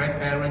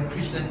grandparent,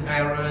 Christian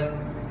parent,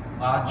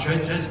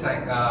 churches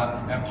that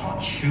have taught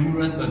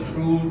children the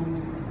truth.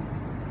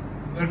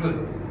 Very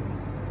good.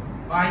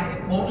 But I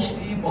think most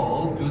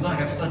people do not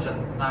have such a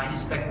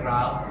nice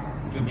background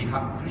to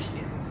become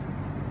Christians.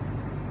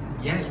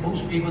 Yes,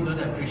 most people don't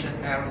have Christian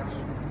parents.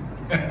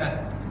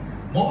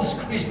 Most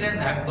Christians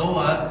have no,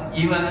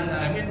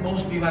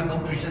 most people have no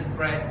Christian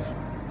friends,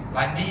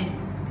 like me.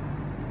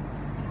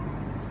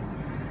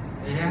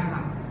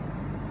 Yeah.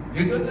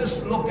 You don't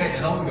just look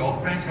at, your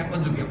friends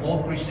happen to be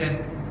all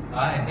Christian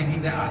and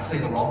thinking that I say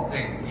the wrong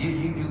thing.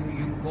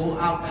 You go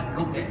out and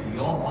look at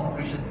your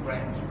non-Christian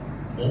friends.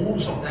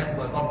 Most of them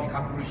will not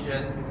become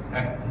Christian,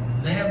 have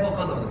never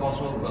heard of the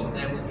gospel, will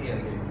never hear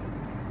again.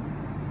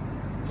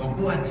 So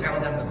go and tell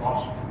them the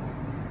gospel.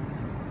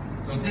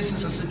 So this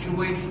is a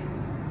situation.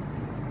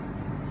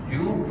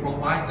 You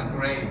provide the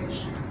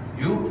grace.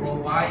 You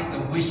provide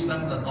the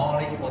wisdom, the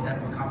knowledge for them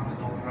to come to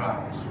know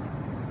Christ.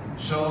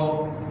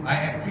 So I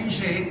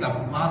appreciate the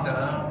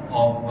mother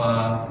of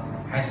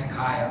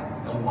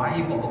Hezekiah, the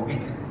wife of a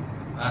wicked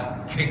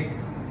king.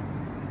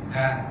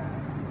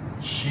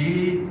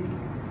 She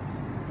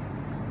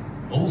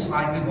most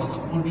likely was the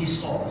only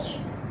source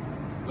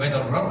where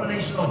the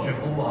revelation of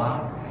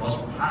Jehovah was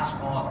passed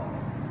on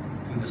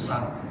to the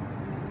son.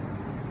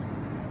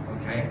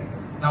 Okay?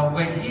 Now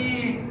when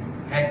he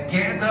had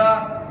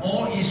gathered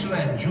all Israel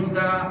and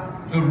Judah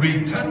to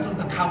return to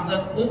the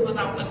covenant, open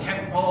up the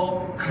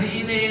temple,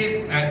 clean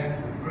it, and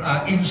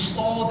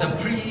install the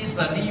priests,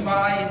 the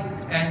Levites,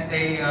 and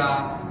they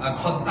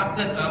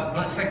conducted a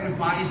blood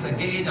sacrifice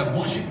again, and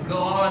worship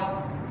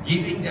God,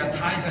 giving their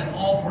tithes and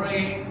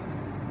offering.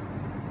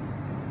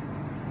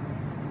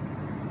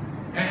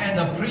 And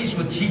the priests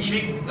were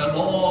teaching the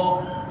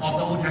law of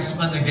the Old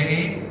Testament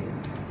again.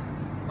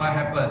 What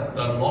happened?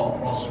 The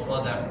Lord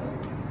prospered them.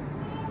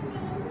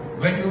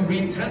 When you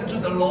return to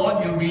the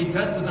Lord, you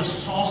return to the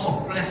source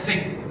of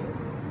blessing.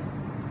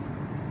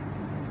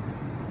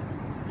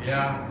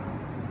 Yeah.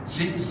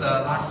 Since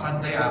last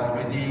Sunday, I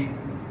already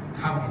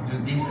come into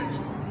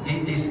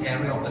this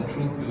area of the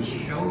truth to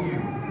show you.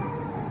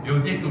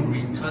 You need to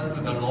return to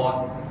the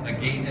Lord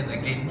again and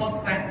again.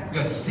 Not that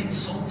you sin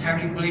so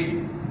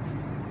terribly.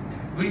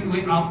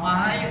 With our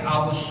mind,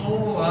 our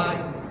soul,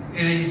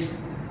 it is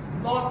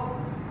not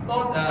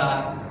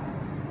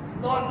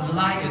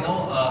like, you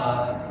know,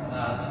 a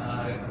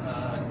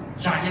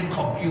giant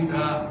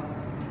computer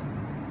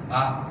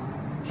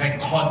can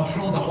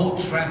control the whole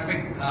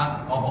traffic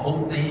of a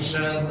whole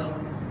nation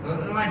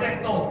like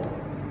that. No,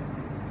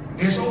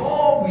 it's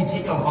all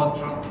within your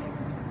control.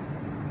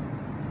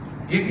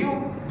 If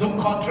you don't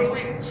control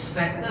it,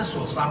 sadness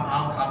will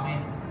somehow come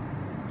in,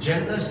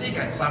 jealousy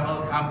can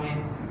somehow come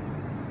in,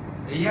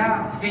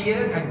 yeah,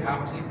 fear can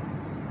come in.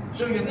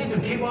 So you need to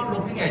keep on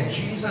looking at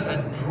Jesus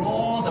and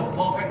draw the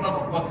perfect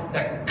love of God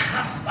that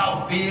casts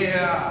out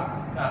fear.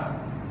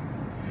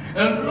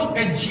 And look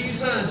at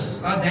Jesus,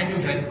 then you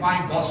can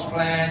find God's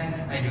plan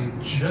and you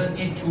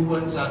journey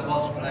towards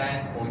God's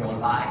plan for your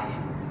life.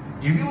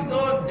 If you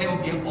don't, there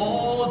will be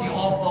all the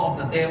offer of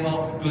the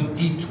devil to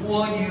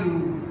detour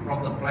you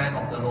from the plan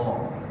of the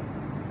Lord.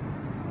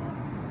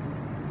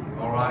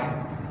 Alright?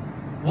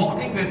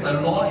 Walking with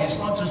the Lord is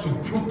not just to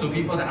prove to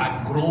people that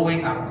I'm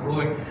growing.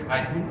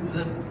 I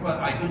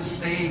don't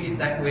say it in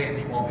that way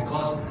anymore,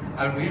 because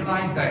I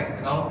realize that,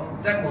 you know,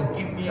 that will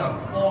give me a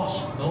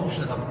false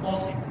notion, a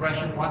false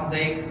impression. One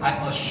day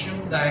I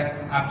assume that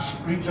I'm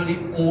spiritually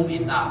old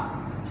enough.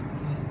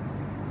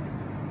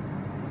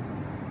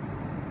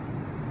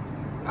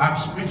 I'm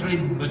spiritually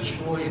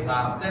mature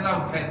enough. Then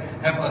I can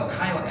have a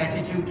kind of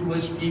attitude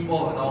towards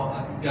people, you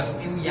know, you're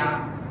still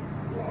young.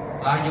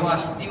 You are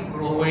still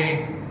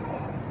growing.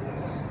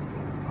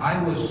 I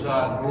was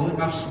growing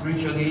up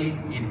spiritually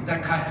in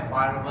that kind of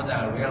environment,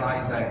 and I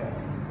realized that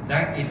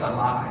that is a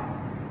lie.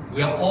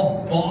 We are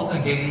all born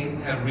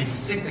again and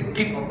receive the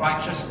gift of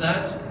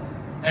righteousness,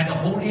 and the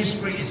Holy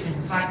Spirit is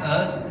inside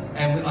us,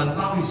 and we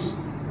allow His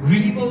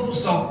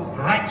rivers of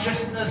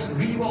righteousness,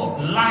 river of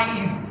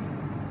life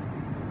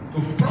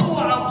to flow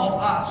out of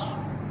us.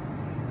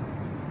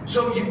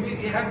 So if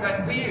we have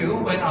that view,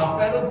 when our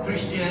fellow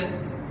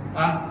Christian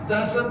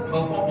doesn't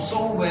perform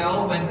so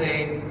well, when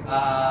they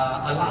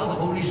allow the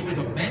Holy Spirit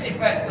to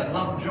manifest the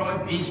love, joy,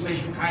 peace,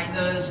 patience,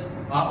 kindness,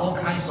 all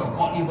kinds of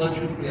godly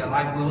virtues in their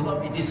life, we will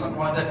not be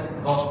disappointed,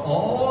 because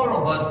all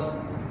of us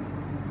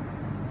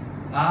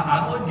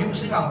are not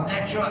using our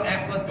natural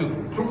effort to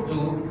prove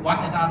to one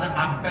another,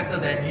 I'm better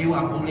than you,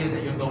 I'm holier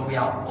than you. No, we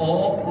are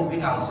all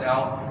proving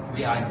ourselves.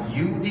 We are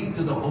yielding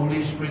to the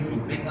Holy Spirit to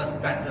make us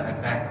better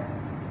and better.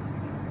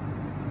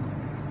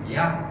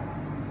 Yeah.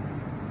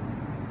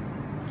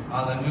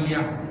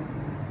 Hallelujah.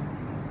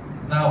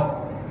 Now,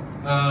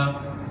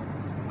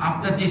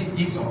 after these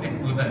deeds of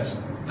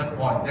faithfulness, third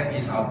point, that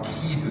is our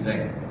key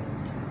today.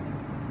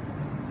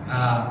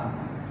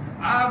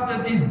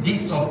 After these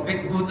deeds of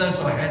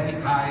faithfulness of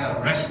Hezekiah,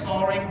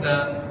 restoring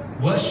the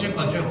worship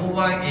of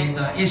Jehovah in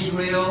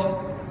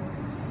Israel,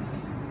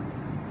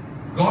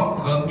 God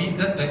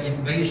permitted the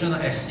invasion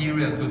of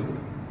Assyria to.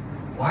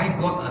 Why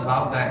God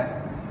allowed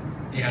that?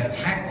 The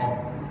attack of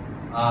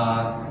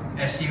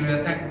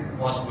Assyria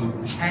was to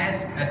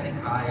test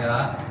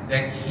Hezekiah,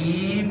 that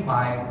he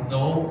might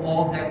know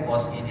all that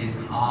was in his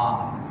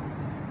heart.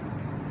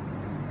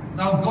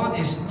 Now God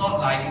is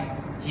not like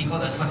He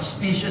got a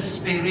suspicious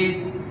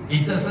spirit.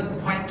 He doesn't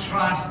quite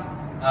trust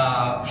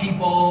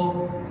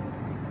people.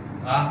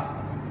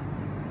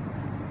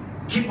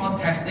 Keep on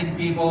testing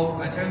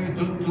people. I tell you,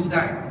 don't do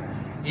that.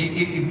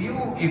 If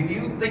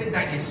you think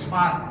that is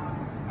smart,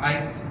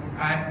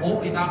 I'm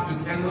old enough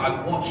to tell you, I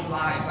watch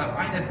lives. I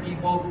find that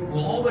people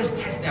will always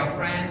test their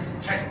friends,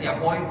 test their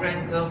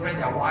boyfriend, girlfriend,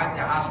 their wife,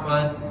 their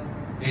husband.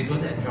 They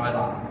don't enjoy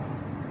life.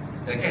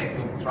 They get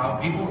into trouble.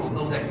 People will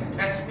know that you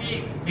test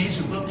me, means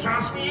you don't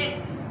trust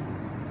me.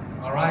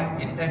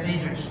 Alright, it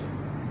damages.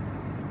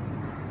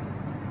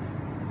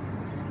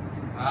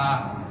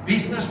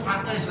 Business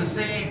partner is the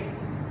same.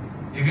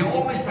 If you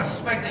always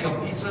suspect that your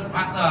business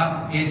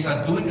partner is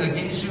doing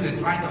against you, is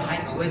trying to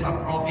hide away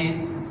some profit,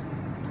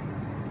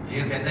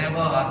 you can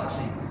never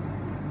succeed.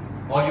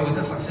 Or you will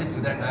just succeed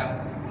to that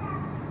level.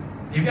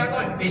 If you are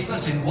not in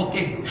business, in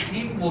working,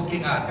 team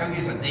working, I tell you,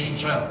 it's a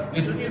nature.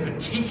 You don't need to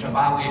teach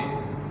about it.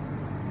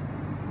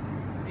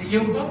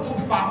 You don't do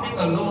farming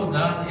alone.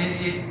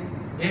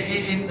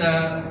 In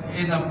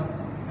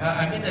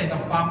the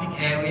farming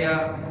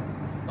area,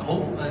 the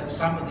whole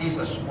some of these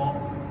are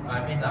small.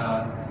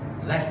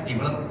 Less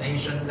developed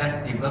nation, less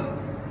developed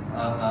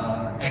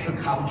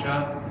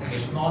agriculture. There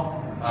is not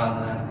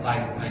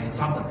like in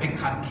some of the big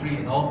country,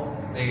 you know,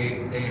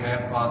 they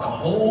have the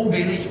whole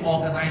village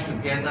organized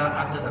together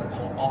under the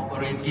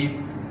cooperative,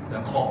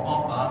 the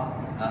co-op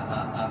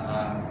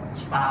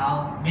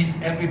style.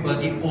 Means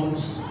everybody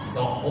owns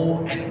the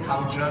whole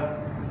agriculture.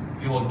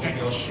 You will get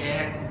your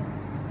share.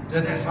 So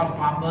that's how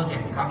farmer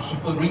can become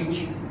super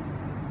rich.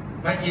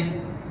 But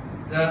in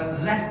the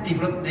less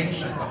developed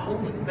nation, the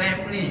whole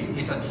family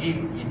is a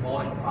team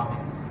involved in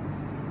farming.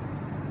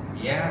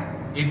 Yeah.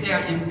 If they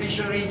are in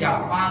fishery,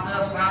 yeah,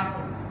 father, son,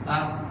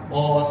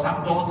 or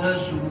some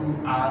daughters who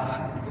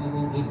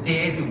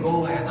dare to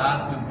go and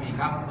to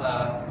become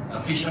a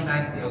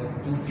fisherman, they'll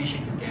do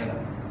fishing together.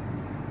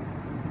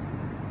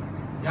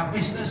 Yeah,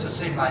 business the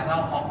same, like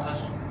now hawkers.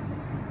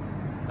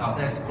 Now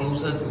that's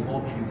closer to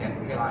home and you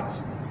can realize.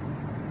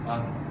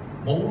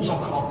 Most of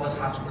the hawkers,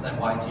 husband and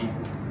wife.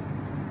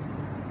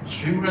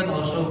 Children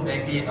also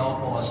maybe,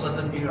 for a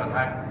certain period of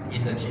time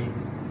in the gym.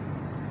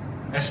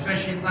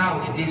 Especially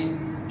now in these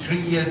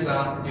 3 years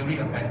during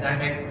the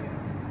pandemic,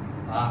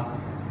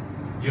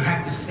 you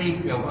have to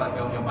save your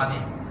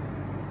money.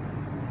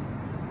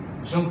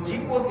 So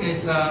teamwork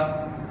is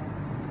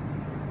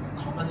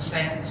common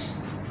sense.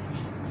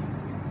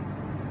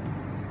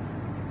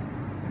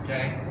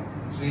 Okay?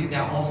 So they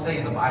are all say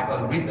in the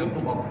Bible, read the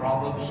book of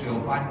Proverbs,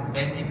 you'll find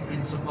many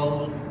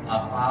principles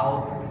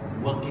about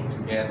working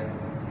together.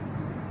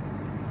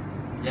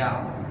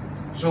 Yeah.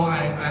 So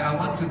I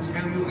want to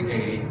tell you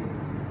again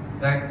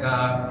that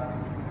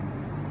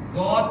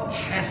God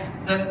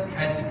tested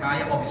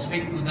Hezekiah of his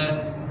faithfulness,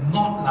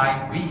 not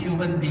like we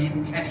human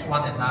beings test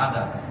one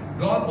another.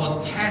 God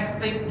was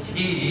testing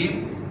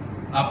him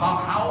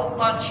about how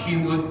much he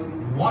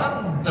would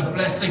want the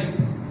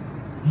blessing,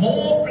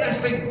 more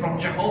blessing from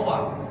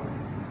Jehovah.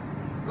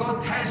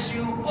 God tests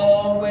you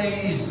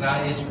always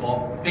is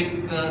for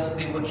bigger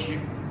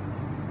stewardship,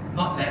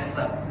 not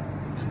lesser.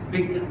 It's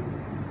bigger.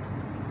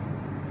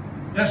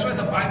 That's why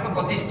the Bible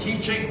got this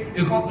teaching.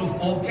 You got to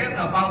forget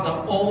about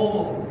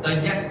the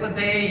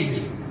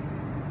yesterdays,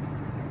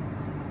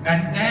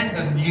 and then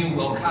the new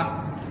will come.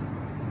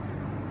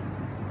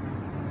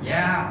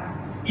 Yeah,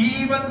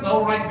 even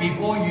though right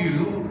before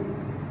you,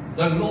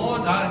 the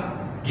Lord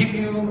give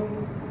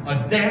you a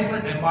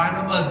desert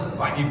environment,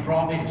 but He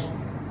promised.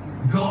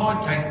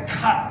 God can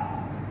cut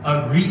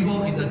a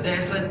river in the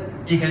desert.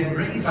 He can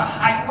raise a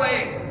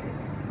highway,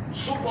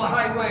 super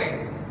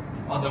highway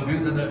on the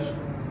wilderness.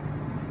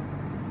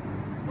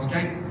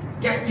 Okay?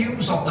 Get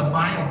use of the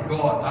mind of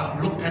God.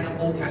 Look at the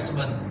Old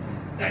Testament.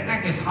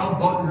 That is how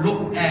God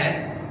looked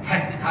at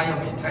Hezekiah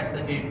when He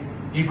tested him.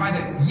 He find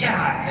that,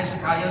 yeah,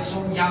 Hezekiah is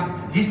so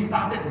young. He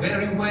started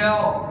very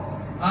well.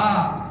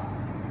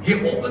 He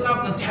opened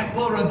up the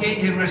temple again.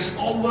 He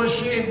restored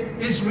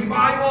worship. It's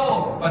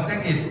revival. But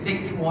that is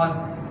stage one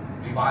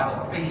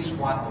revival, phase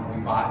one of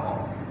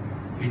revival.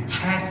 He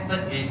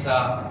tested his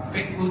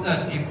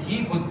faithfulness. If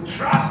he could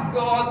trust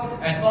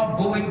God and not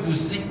going to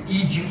seek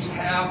Egypt's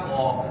help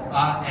or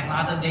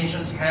another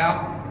nation's help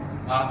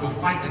to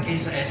fight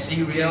against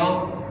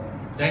Assyria,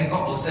 then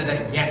God will say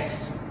that,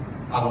 yes,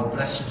 I will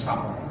bless you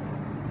someone.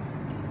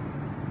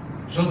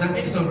 So that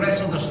means the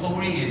rest of the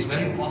story is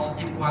very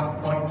positive.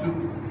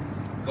 1.2.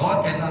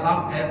 God can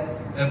allow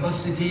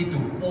adversity to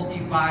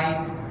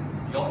fortify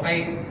your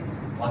faith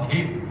on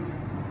Him.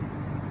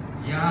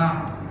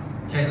 Yeah.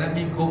 Okay, let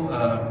me quote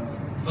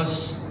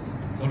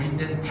 1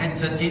 Corinthians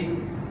 10:13.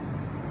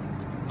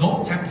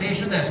 No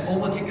temptation has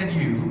overtaken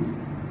you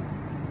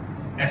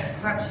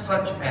except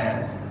such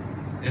as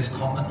is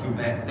common to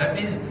man. That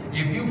means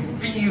if you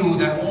feel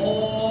that,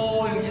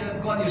 oh,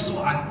 God is so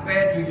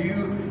unfair to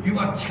you, you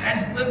are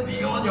tested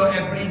beyond your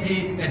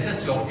ability, and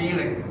just your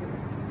feeling.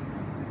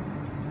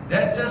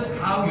 That's just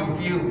how you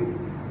feel.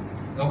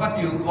 Now, what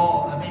do you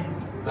call?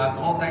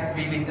 Call that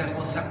feeling. That's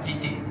called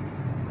self-pity.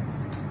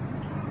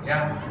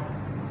 Yeah.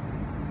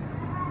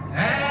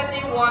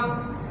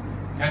 Anyone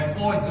can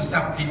fall into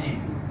self-pity.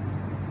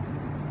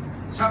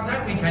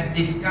 Sometimes we can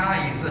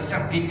disguise the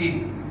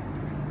self-pity.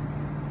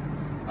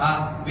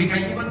 We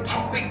can even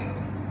topic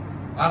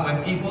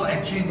when people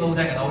actually know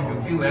that you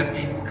feel very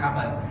painful, come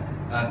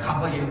and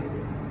comfort you.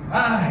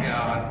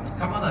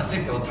 Come on and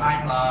save your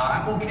time.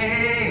 I'm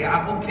okay.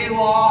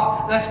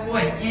 Let's go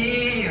and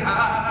eat.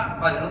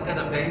 But look at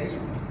the face.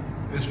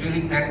 It's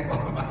really terrible.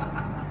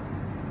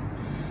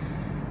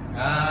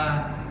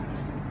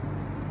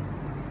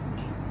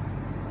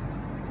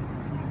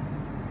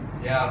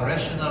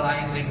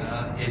 Rationalizing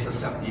is a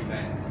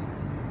self-defense.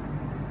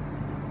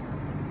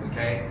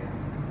 Okay?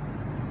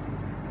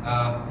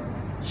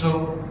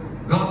 So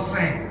God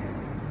said,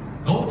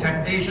 no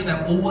temptation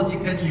has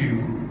overtaken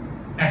you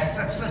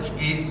except such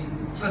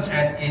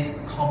as is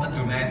common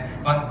to man.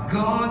 But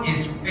God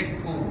is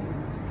faithful.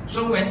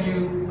 So when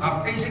you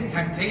are facing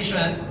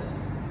temptation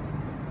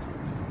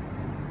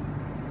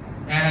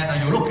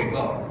and you look at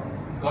God,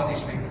 God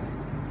is faithful.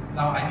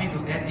 Now I need to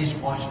add this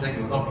point so that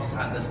you will not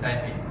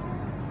misunderstand me.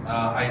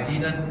 I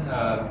didn't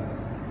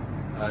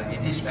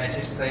in this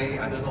message say,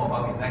 I don't know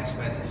about the next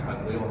message, I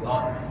will or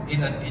not.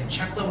 In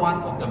chapter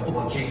 1 of the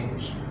book of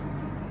James,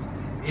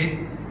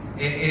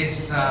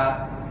 it's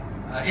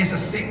a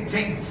same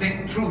thing,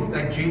 same truth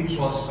that James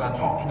was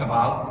talking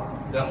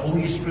about. The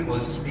Holy Spirit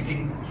was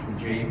speaking through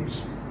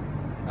James.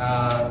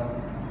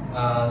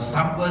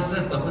 Some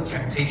verses the word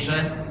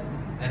temptation,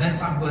 and then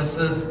some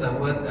verses the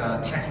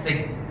word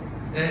testing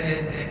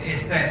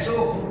is there.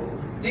 So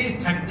these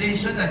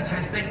temptation and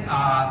testing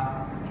are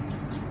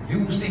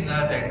using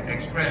the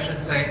expression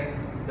say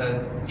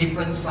the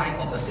different side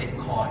of the same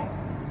coin.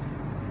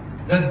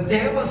 The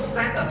devil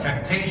sent a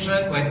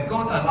temptation. When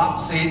God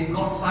allows it,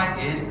 God's side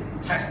is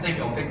testing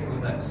your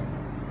faithfulness.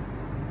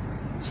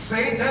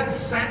 Satan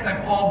sent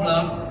that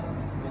problem,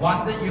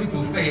 wanted you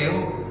to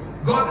fail.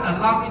 God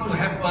allowed it to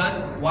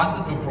happen,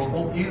 wanted to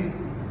provoke you.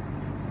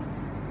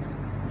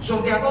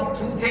 So they are not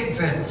two things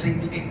as the same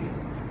thing.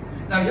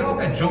 Now you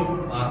look at Job.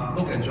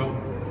 Look at Job.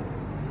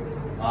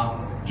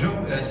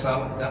 Job is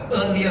the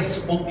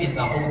earliest book in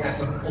the whole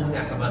Old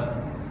Testament.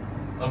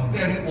 A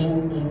very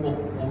old book.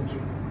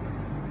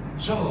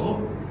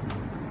 So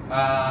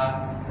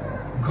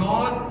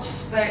God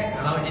said,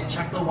 in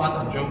chapter 1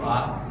 of Job,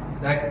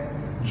 that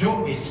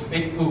Job is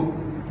faithful.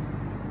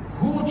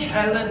 Who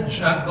challenged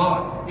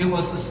God? It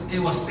was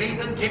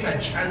Satan came and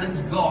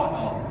challenged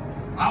God.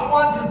 I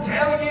want to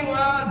tell you,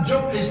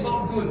 Job is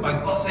not good.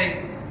 But God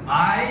said,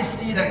 I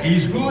see that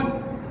he's good,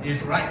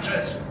 he's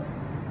righteous.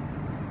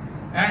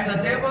 And the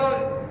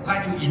devil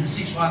like to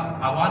insist,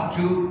 I want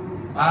to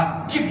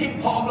give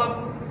him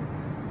problem.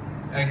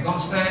 And God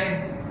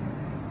said,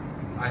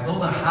 I know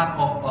the heart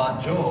of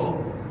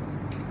Job.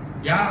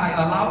 Yeah,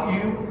 I allow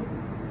you,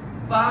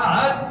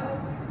 but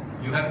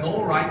you have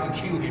no right to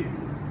kill him.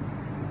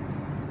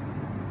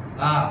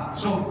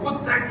 So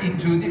put that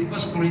into the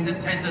 1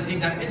 Corinthians 10:13.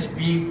 That means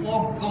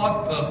before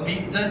God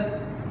permitted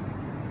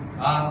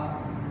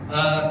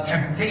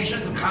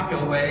temptation to come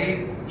your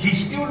way, He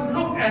still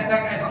looked at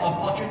that as an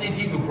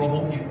opportunity to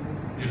promote you.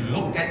 He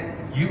looked at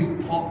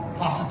you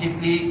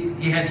positively.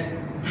 He has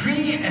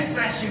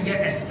pre-assessed you. He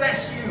has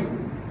assessed you.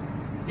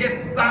 He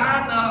has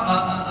done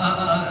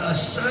a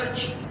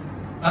search,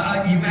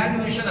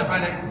 evaluation of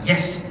that.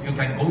 Yes, you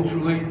can go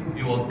through it.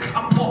 You will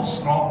come forth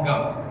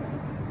stronger.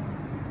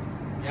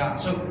 Yeah,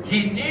 so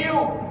he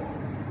knew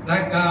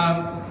like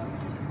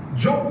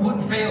Job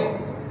would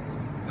fail.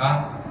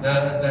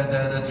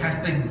 The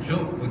testing,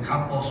 Job will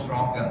come forth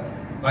stronger.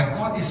 But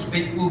God is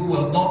faithful,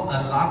 will not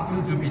allow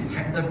you to be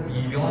tempted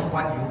beyond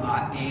what you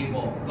are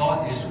able.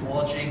 God is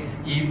watching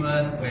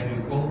even when you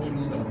go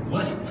through the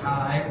worst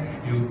time.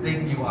 You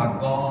think you are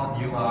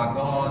gone,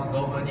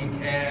 nobody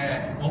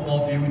cares, no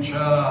more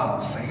future,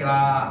 say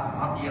lah,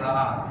 mati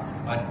lah.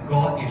 But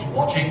God is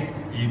watching.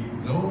 He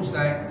knows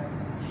that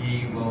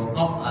He will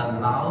not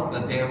allow the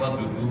devil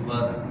to do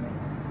further.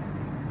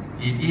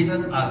 He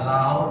didn't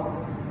allow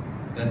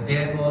the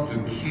devil to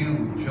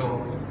kill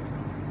Job.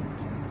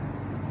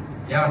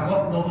 Yeah,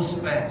 God knows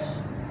best.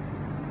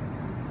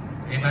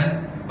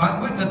 Amen.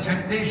 But with the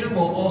temptation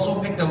will also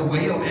make the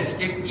way of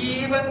escape.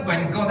 Even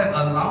when God had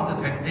allowed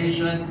the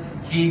temptation,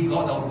 He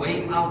got a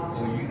way out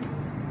for you.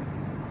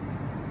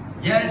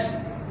 Yes,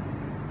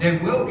 there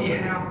will be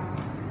help.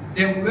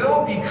 There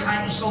will be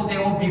counsel. There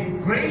will be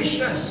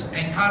gracious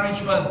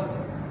encouragement.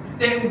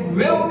 There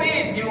will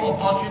be new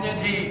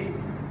opportunity.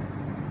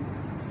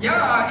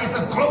 Yeah, it's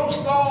a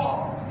closed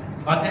door,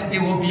 but then there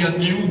will be a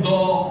new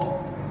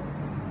door.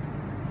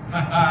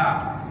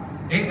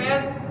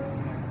 Amen.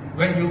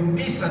 When you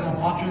miss an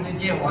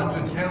opportunity, I want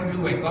to tell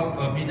you when God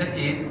permitted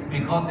it,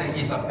 because there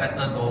is a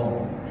better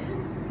door.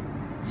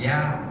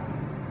 Yeah.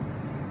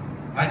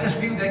 I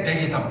just feel that there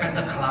is a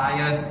better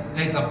client,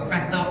 there is a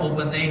better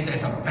opening, there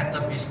is a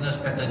better business,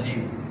 better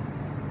deal.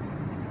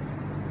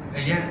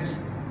 Yes.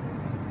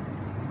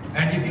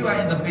 And if you are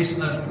in the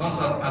business, because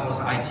I was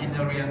an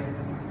itinerarian,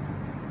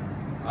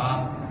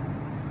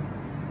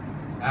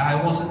 I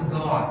wasn't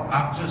God,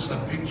 I'm just a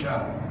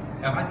preacher.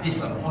 Have I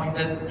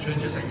disappointed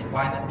churches that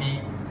invited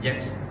me?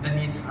 Yes,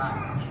 many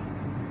times.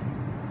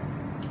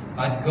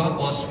 But God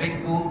was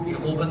faithful. He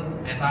opened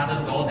another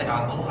door that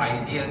I had no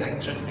idea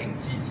that church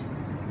exists.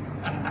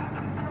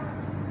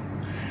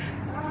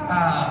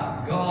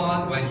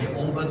 God, when He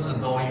opens a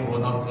door, He will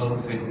not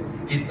close it.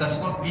 It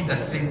does not mean the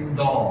same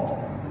door.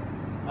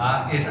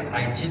 It's an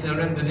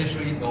itinerant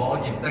ministry door.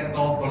 If that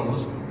door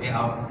closes, there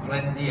are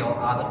plenty of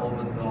other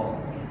open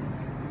doors.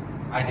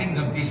 I think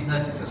the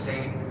business is the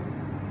same.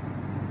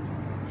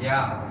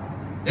 Yeah.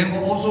 There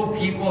were also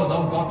people,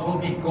 God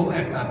told me, go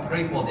and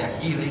pray for their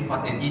healing,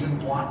 but they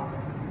didn't want.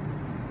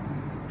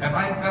 Have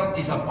I felt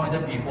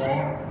disappointed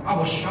before? I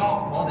was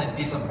shocked more than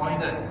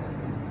disappointed.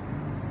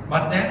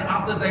 But then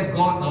after that,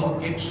 God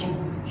gave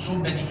so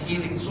many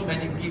healings, so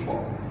many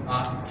people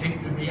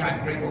came to me, I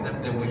prayed for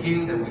them, they were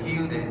healed, they were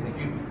healed, they were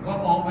healed. God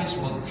always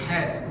will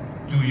test,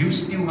 do you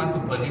still want to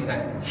believe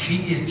that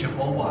He is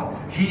Jehovah,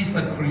 He is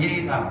the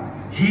Creator,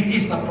 He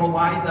is the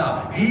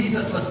provider, He is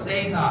the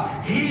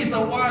sustainer, He is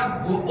the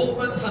one who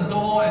opens the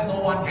door and no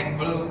one can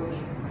close.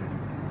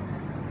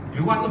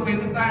 You want to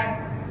believe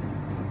that?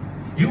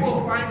 You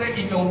will find that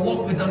in your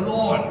walk with the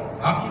Lord.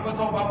 People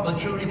talk about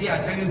maturity, I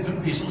tell you,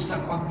 don't be so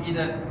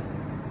self-confident.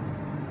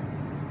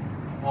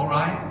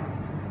 Alright?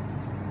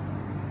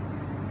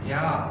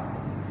 Yeah.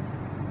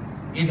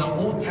 In the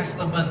Old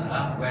Testament,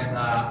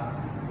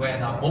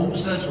 when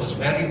Moses was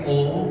very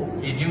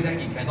old, he knew that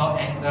he cannot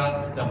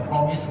enter the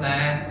promised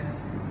land.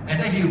 And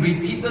then he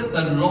repeated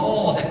the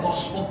law that God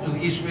spoke to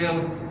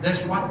Israel.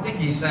 There's one thing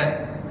he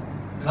said,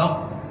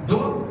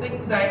 don't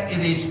think that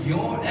it is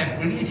your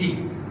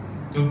ability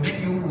to make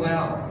you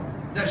well.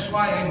 That's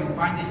why you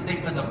find this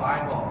statement in the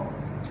Bible.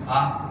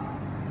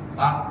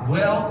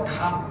 Wealth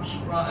comes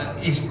from,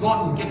 it's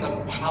God who gives the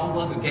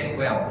power to get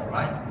wealth,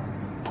 right?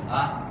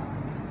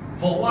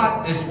 For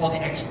what is for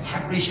the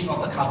establishing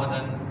of the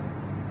covenant.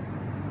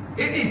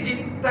 It is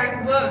in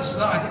that verse,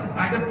 I think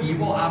either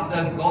before or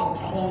after God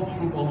told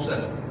through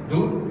Moses,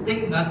 don't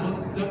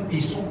be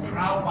so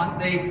proud one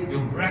day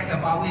you brag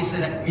about it,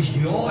 say that it's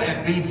your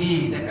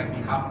ability that can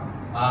become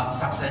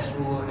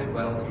successful and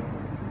wealthy.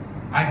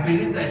 I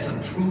believe that's a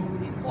truth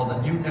for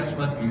the New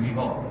Testament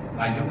believer,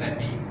 like you and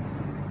me.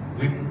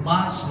 We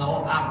must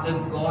know after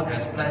God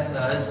has blessed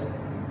us,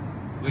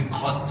 we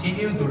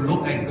continue to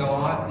look at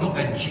God, look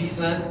at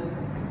Jesus.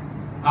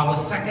 Our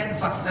second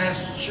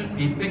success should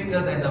be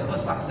bigger than the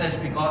first success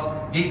because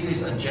this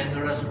is a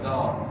generous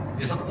God.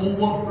 It's an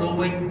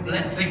overflowing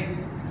blessing,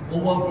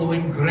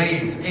 overflowing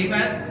grace.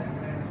 Amen?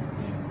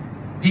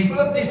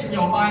 Develop this in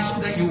your mind so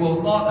that you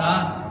will not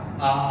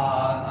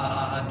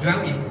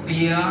dwell in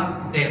fear,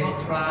 dare not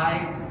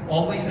try,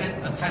 always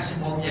had a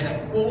testimony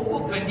that,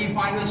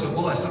 25 years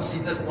ago I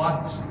succeeded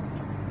once.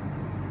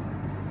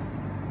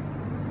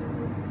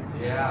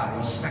 Yeah,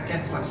 your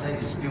second success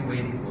is still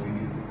waiting for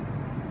you.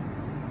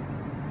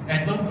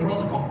 And don't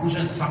draw the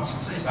conclusion, some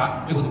success, you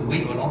have to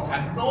wait a long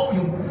time. No,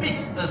 you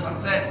missed the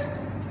success.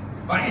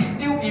 But it's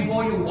still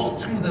before you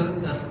walk through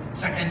the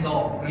second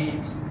door,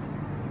 please.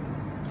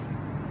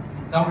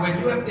 Now, when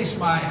you have this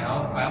mind,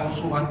 I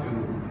also want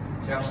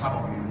to tell some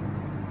of you,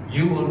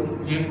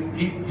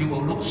 you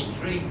will look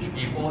strange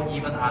before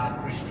even other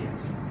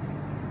Christians.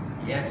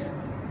 Yes.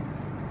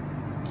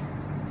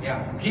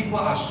 Yeah, people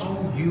are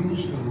so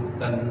used to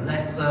the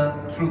lesser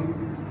truth.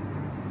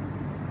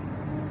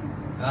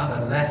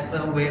 The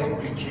lesser way of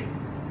preaching.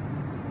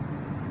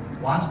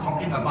 Once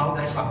talking about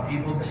that, some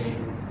people may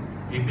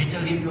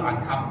immediately feel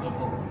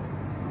uncomfortable.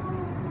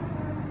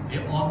 Be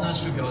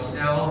honest with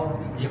yourself,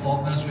 be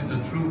honest with the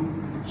truth.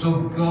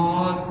 So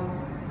God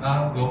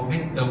will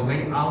make the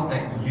way out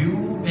that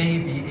you may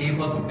be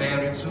able to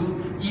bear it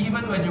through.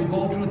 Even when you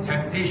go through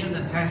temptation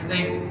and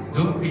testing,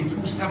 don't be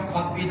too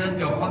self-confident.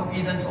 Your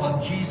confidence on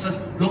Jesus,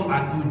 look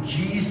unto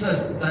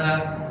Jesus,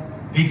 the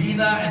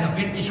beginner and the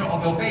finisher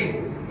of your faith.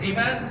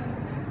 Amen?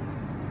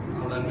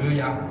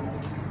 Hallelujah.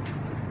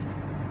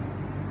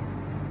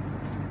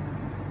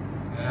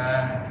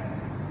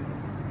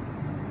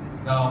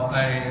 Now,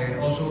 I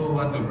also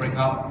want to bring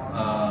up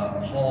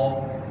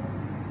Paul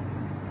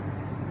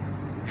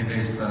in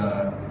his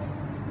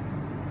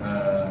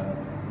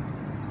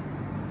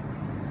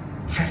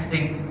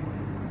testing.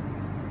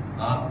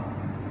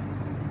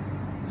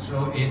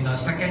 So in 2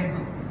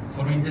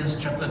 Corinthians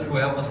chapter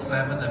 12, verse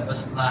 7 and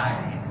verse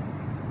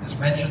 9, it's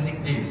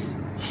mentioning this.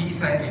 He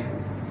said it,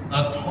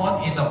 a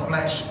thorn in the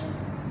flesh,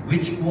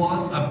 which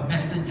was a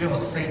messenger of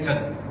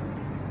Satan.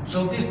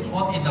 So this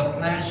thorn in the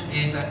flesh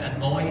is an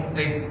annoying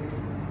thing.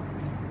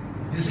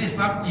 You see,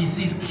 some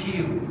disease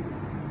kill,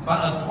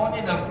 but a thorn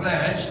in the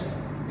flesh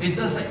is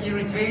just an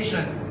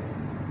irritation.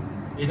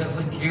 It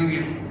doesn't kill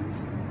you.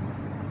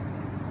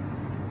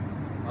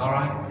 All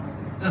right,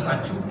 just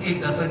a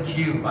toothache doesn't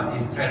kill, but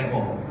it's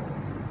terrible.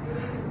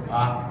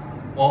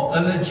 Or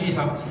allergy,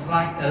 some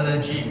slight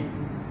allergy.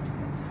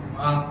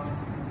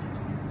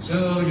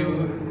 So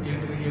you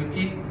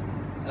eat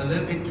a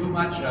little bit too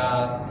much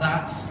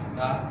nuts.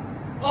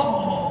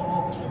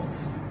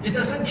 It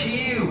doesn't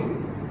kill,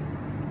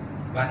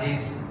 but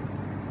it's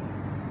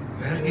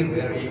very,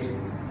 very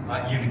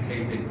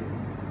irritating.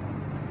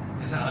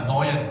 It's an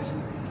annoyance.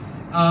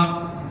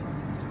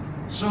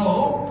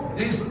 So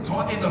this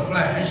thorn in the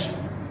flesh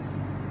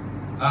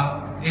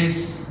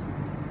is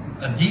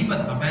a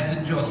demon, a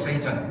messenger of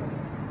Satan,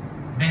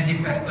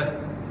 manifested.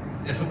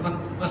 It's the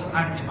first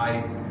time in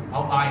my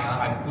outline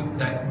I put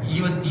that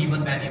even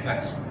demon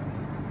manifest.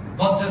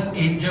 Not just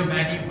angel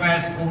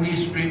manifest, Holy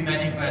Spirit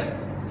manifest.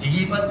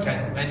 Demon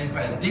can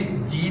manifest. This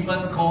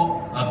demon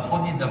called a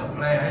thorn in the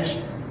flesh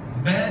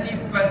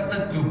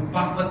manifested to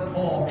buffet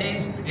Paul.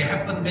 Means it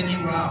happened many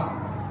rounds.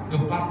 To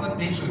buffet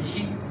means to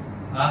hit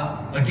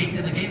again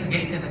and again,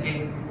 again and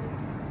again.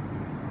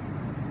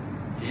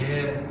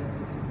 Yeah.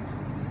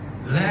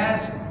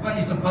 Lest, what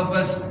is the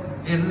purpose?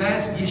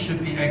 Unless he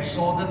should be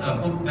exalted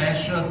above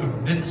measure to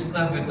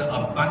minister with the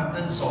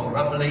abundance of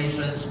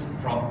revelations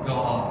from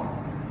God.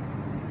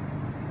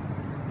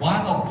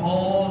 One of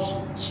Paul's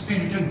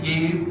spiritual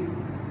gifts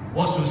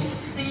was to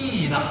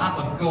see the heart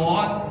of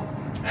God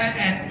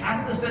and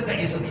understand that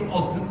it's a truth,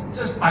 or to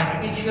just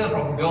directly hear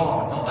from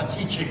God, or a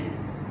teaching.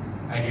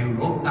 And he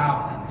wrote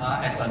down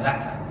as a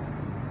letter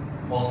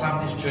for some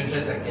of these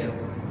churches that he had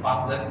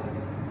founded.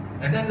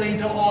 And then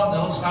later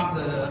on, some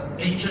of the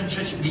ancient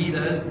church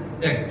leaders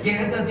that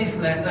gathered this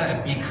letter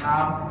and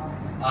become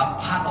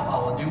part of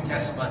our New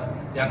Testament.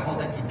 They are called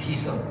the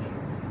epistles.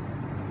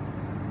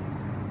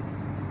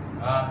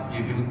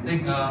 If you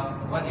think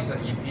what is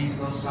an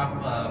epistle,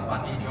 some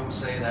funny jokes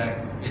say that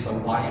it's a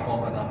wife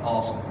of an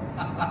apostle.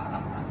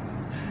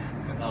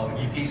 No,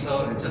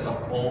 epistle is just an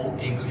old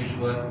English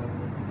word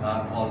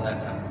called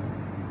letter.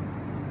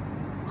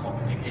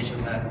 Communication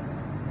letter.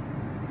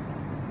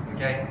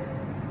 Okay?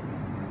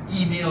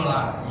 Email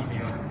lah,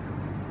 email.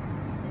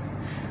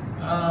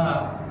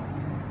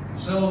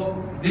 So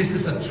this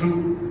is a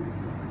truth.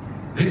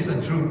 This is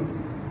a truth.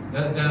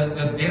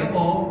 The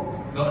devil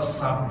got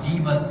some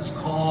demons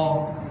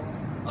called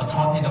a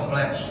thorn in the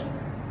flesh.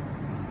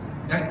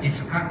 That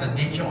describes the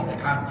nature of the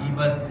kind of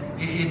demon.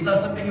 It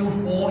doesn't make you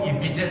fall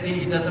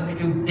immediately. It doesn't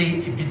make you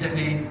dead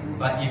immediately.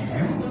 But if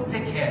you don't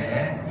take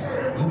care,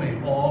 you may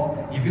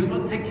fall. If you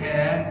don't take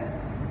care,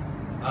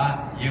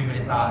 you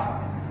may die.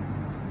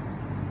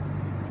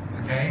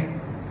 Okay?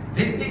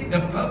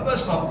 The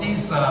purpose of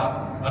this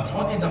a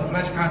thorn in the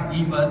flesh kind of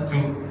demon to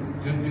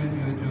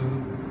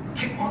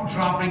keep on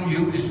troubling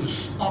you is to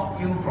stop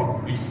you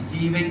from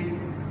receiving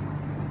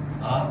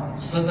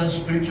certain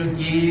spiritual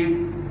gift,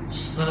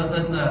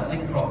 certain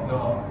thing from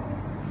God.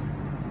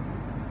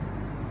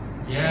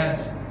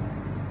 Yes.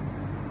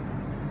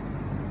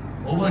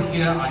 Over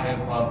here, I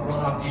have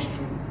brought out this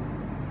truth.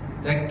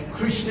 That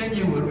Christian,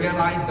 you will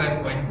realize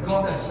that when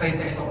God has said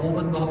there is an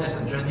open door,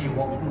 there's a journey you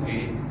walk through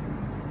it.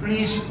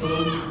 Please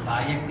don't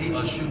naively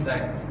assume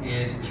that it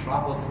is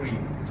trouble-free.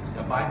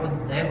 The Bible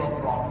never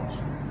promised.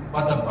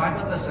 But the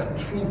Bible does have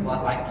truth,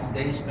 like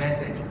today's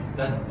message.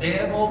 The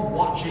devil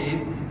watches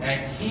him,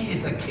 and he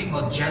is the king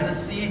of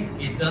jealousy.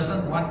 He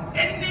doesn't want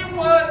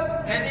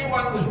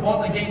anyone who is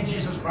born again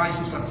Jesus Christ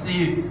to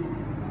succeed.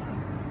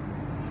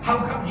 How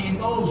come he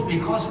knows?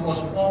 Because he was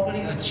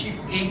formerly a chief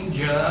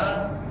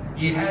angel.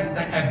 He has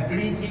the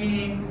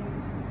ability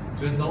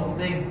to know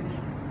things.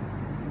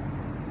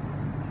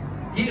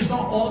 He is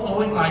not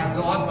all-knowing like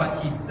God,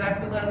 but he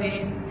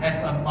definitely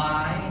has a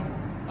mind,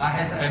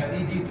 has the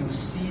ability to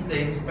see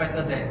things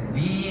better than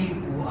we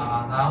who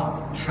are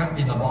now trapped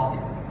in the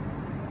body.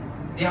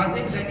 There are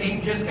things that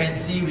angels can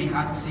see, we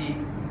can't see.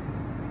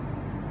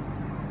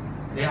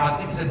 There are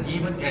things that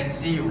demons can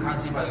see, you can't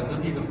see, but you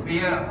don't need to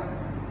fear.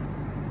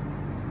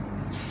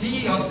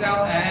 See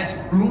yourself as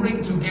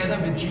ruling together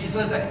with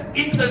Jesus, and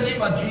in the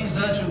name of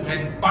Jesus, you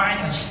can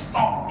bind and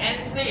stop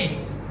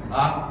any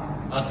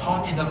a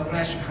thorn in the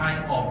flesh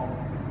kind of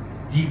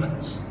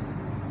demons.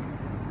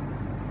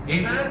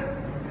 Amen?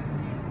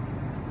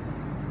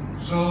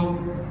 So,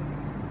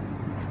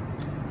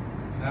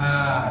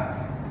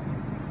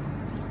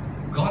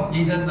 God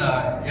didn't,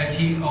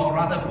 or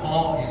rather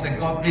Paul, he said,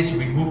 God, please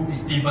remove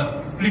this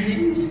demon.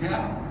 Please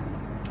help.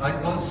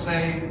 But God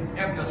say,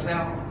 help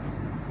yourself.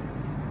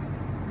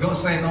 God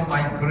said, no,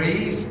 my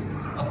grace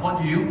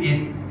upon you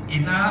is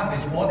enough,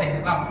 is more than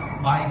enough.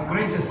 My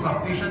grace is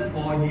sufficient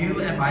for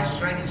you, and my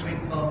strength is made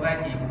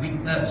perfect in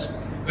weakness.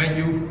 When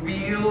you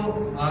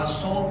feel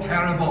so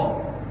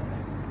terrible,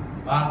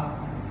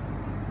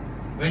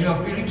 when you're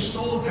feeling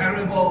so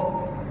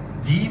terrible,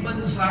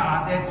 demons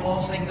are there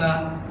causing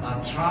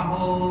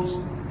troubles,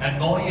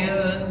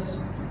 annoyance,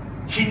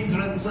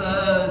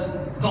 hindrances,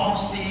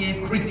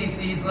 gossip,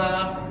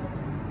 criticism.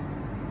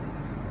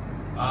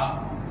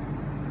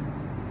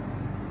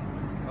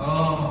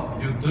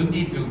 You don't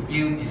need to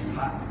feel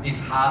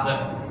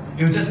disheartened.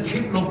 You just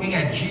keep looking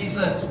at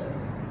Jesus.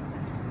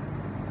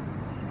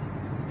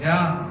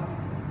 Yeah.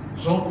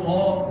 So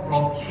Paul,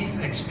 from his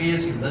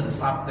experience, he learned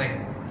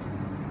something.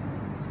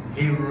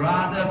 He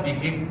rather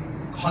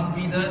became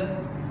confident.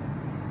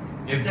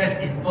 If there's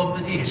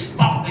infirmity, he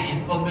stopped the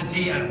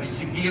infirmity and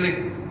received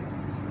healing.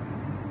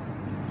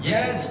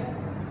 Yes.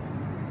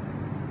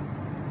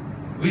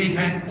 We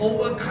can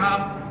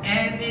overcome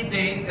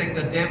anything that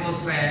the devil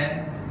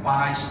said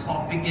by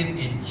stopping it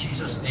in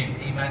Jesus' name.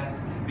 Amen.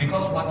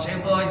 Because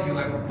whatever you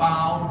have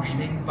bound,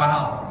 remain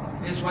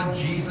bound. This is what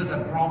Jesus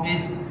has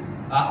promised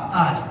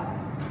us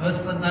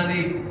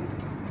personally.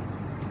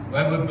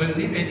 When we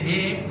believe in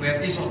Him, we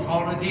have this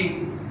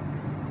authority.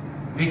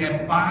 We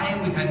can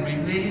bind, we can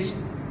release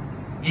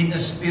in the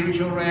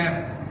spiritual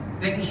realm.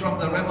 Things from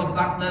the realm of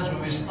darkness,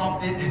 when we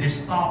stop it, it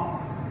is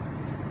stopped.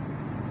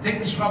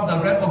 Things from the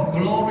realm of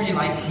glory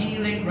like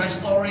healing,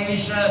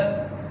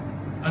 restoration,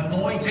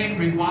 anointing,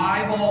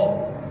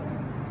 revival.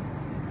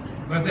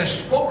 When they're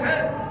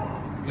spoken,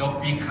 you'll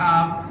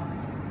become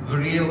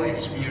real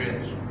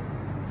experience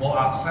for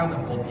ourselves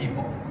and for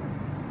people.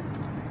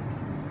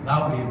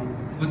 Now we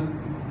put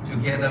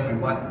together with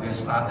what we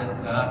started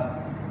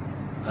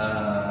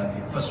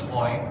in first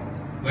point.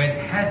 When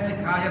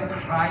Hezekiah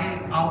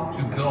cried out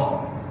to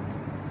God,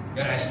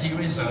 the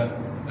Assyrians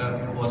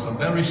was a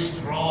very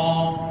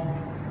strong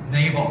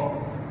neighbor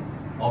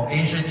of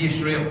ancient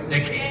Israel, the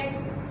king.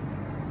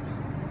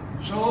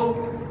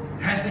 So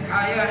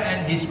Hezekiah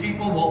and his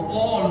people were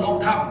all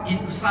locked up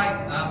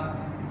inside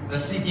the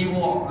city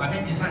wall. I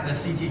mean, inside the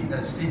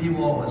city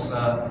wall was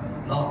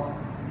locked.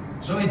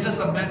 So it's just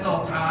a matter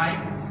of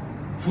time.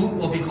 Food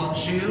will be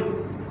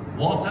consumed,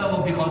 water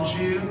will be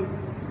consumed.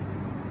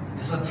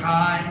 It's a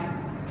time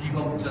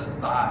people will just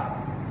die.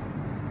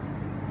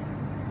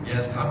 It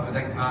has come to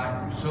that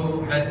time.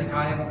 So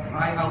Hezekiah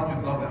cried out to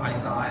God with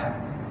Isaiah.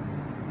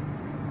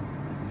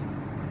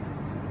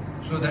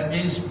 So that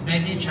means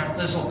many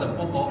chapters of the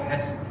book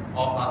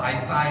of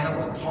Isaiah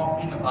were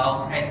talking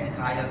about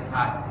Hezekiah's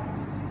time.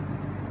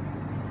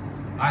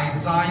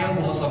 Isaiah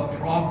was a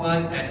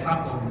prophet at some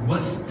of the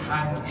worst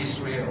time of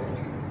Israel.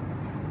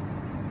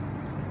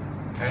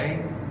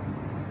 Okay?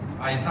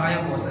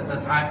 Isaiah was at the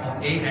time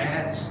of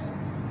Ahaz,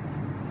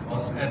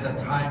 was at the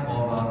time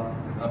of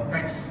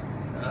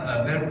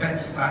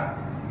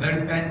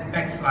very bad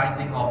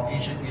backsliding of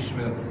ancient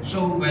Israel.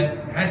 So when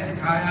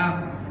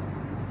Hezekiah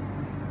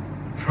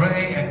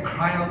prayed and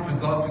cried out to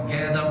God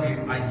together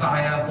with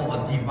Isaiah for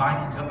a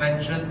divine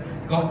intervention,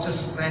 God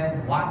just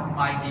sent one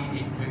mighty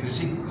angel. You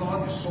see,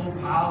 God is so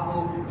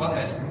powerful. God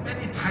has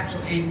many types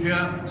of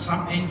angels.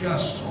 Some angels are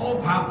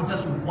so powerful,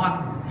 just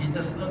one. He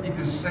does not need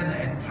to send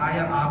an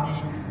entire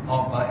army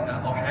of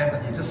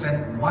heaven. He just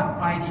sent one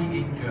mighty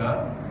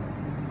angel.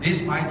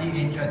 This mighty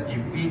angel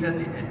defeated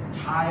the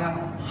entire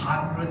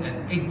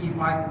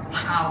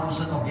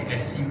 185,000 of the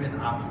Assyrian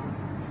army.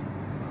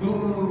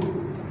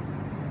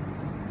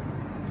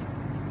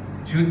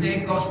 Today,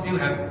 God still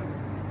have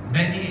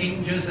many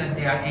angels, and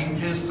their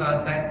angels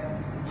are that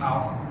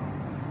powerful.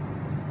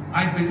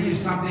 I believe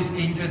some of these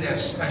angels, they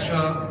have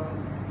special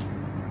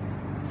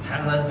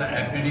talents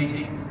and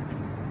ability.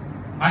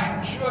 I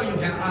am sure you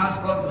can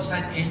ask God to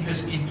send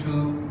angels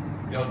into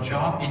your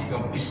job, into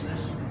your business,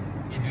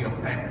 into your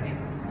family.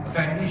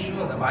 Family,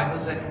 sure, the Bible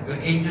says your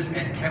angels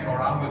encamp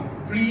around you.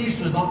 Please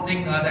do not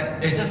think that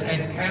they just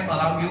encamp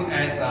around you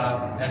as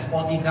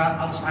bodyguard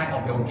outside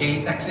of your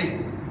gate. That's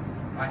it.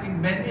 I think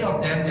many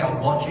of them, they are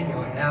watching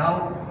your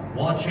health,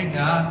 watching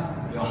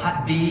your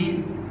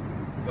heartbeat,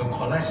 your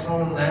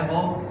cholesterol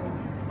level.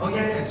 Oh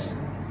yes.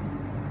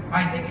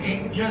 I think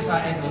angels are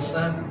at your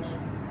service.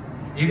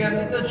 If you have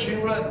little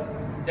children,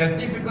 they have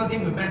difficulty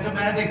with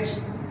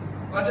mathematics,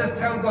 well, just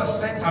tell God,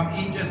 send some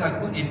angels that are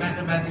good in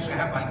mathematics to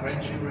help my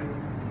grandchildren.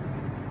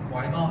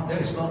 Why not? That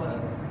is not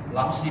a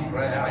lousy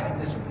prayer. I think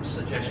that's a good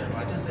suggestion.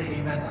 I just say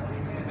amen.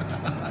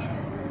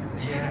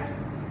 Yeah.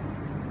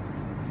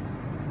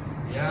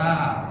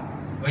 Yeah.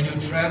 When you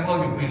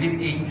travel, you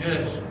believe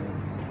angels.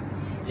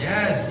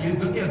 Yes, you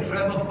don't need to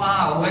travel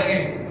far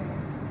away.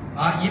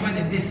 Even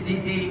in this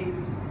city,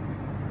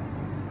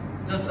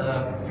 just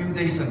a few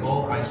days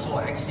ago, I saw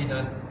an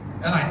accident.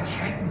 And I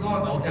thank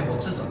God, there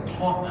was just a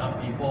thought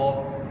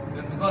before.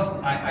 Because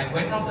I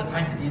went out the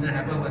time it didn't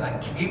happen. When I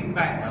came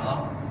back,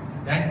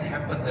 then it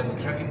happened, there was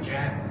traffic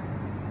jam.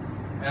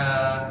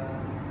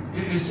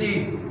 You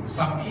see,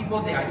 some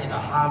people, they are in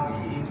a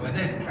hurry. When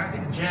there's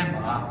traffic jam,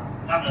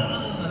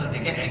 they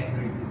get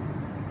angry.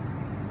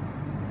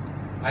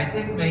 I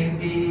think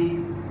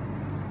maybe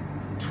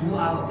 2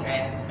 out of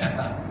 10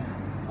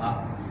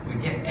 we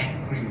get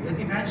angry. It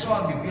depends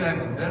on if you have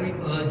a very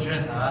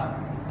urgent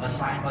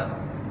assignment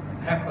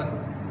happen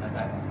like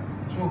that.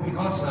 So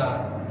because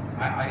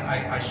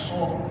I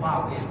saw from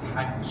far away, it's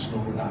time to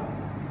slow down.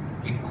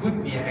 It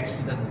could be an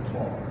accident at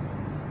all.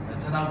 It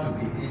turned out to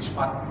be this,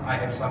 but I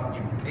have some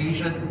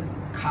impatient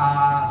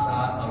cars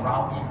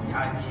around me,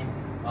 behind me.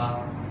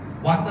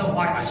 Wonder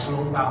why I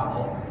slowed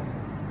down.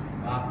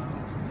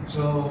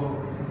 So,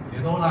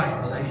 you know, like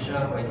in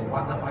Malaysia, when you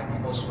wonder why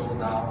people slow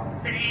down,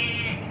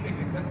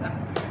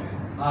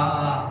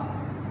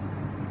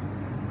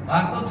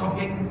 I'm not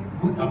talking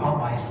good about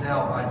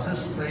myself. I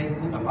just say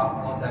good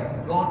about God,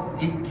 that God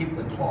did give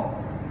the thought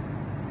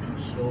to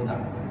slow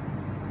down.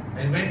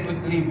 And very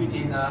quickly,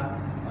 within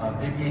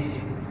maybe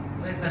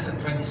less than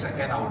 20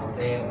 seconds, I was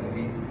there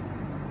already.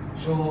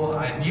 So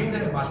I knew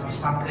that it must be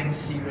something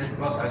serious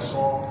because I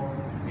saw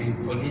the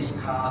police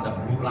car, the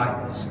blue light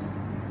was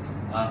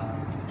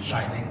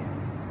shining.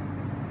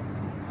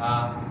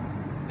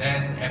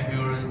 Then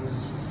ambulance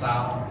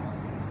sound.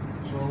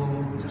 So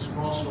just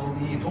cross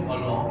slowly. It took a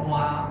long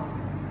while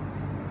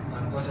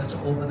because it's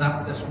opened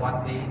up just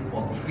one lane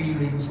for 3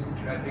 lanes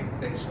traffic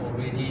that's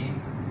already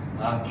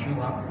queued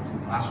up to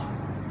pass through.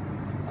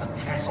 A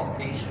test of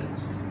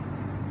patience.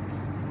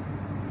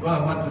 So I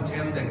want to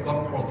tell you that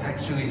God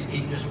protects you, His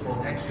angels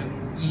protect you,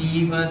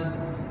 even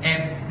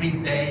every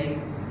day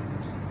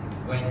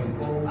when you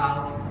go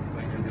out,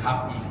 when you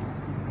come in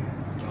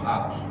your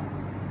house.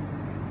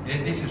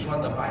 And this is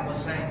what the Bible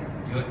says.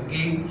 Your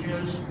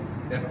angels,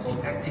 they're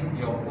protecting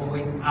your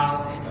going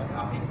out and your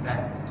coming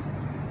back.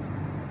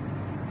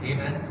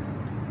 Amen.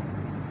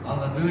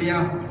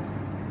 Hallelujah.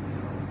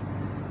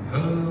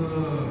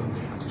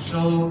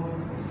 So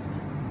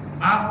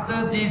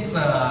after this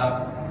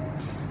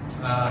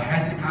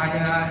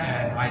Hezekiah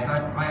and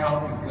Isaiah cried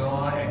out to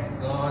God,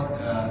 and God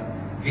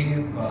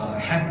gave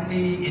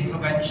heavenly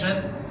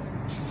intervention,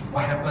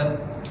 what happened?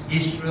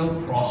 Israel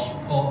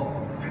prospered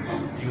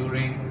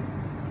during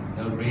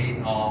the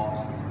reign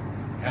of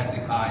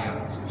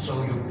Hezekiah.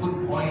 So you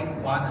put point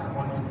 1 and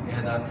point 2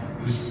 together,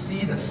 you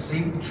see the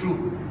same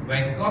truth.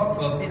 When God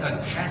permits a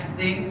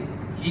testing,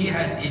 He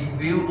has in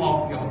view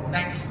of your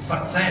next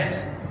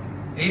success.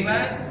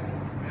 Amen?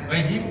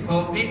 When He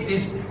permits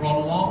this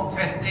prolonged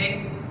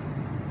testing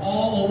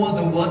all over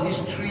the world, these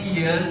 3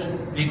 years,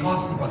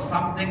 because it was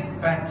something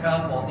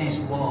better for this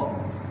world.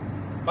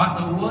 But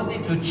the world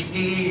needs to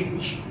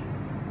change.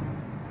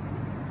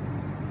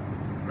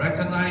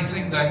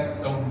 Recognizing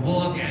that the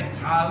world, the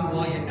entire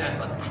world, has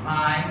a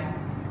time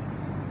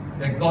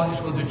that God is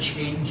going to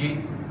change it.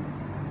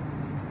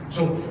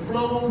 So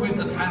flow with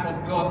the time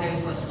of God. There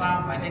is a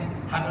Psalm, I think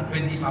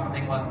 120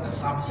 something one. The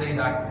Psalm say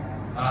that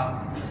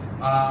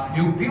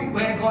You build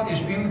where God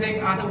is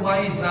building,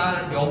 otherwise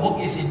your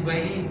work is in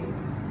vain.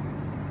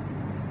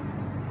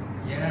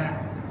 Yeah.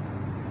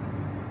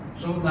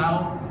 So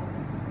now,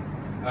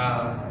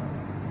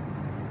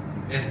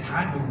 it's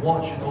time to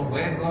watch,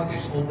 where God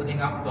is opening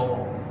up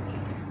doors.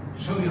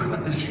 So you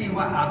got to see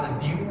what are the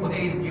new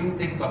ways, new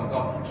things of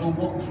God. So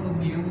walk through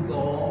new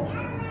doors,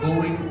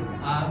 going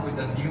with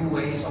the new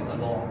ways of the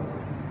Lord.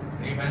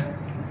 Amen.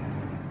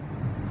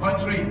 Point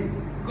 3,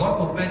 God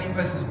will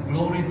manifest His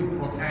glory to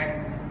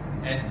protect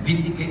and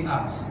vindicate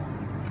us.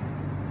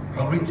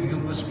 I'll read to you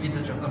 1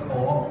 Peter chapter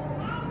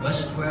 4,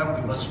 verse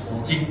 12 to verse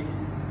 14.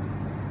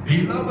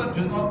 Beloved,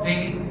 do not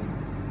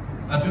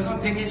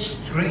think it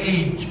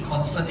strange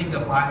concerning the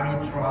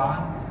fiery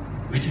trial,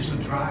 which is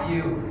to try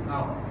you.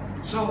 Now,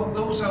 so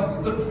those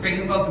are good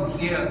favor to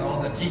hear,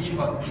 the teaching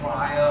of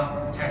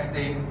trial,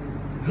 testing.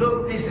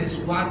 Look, this is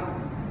what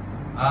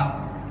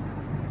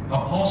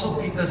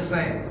Apostle Peter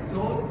said.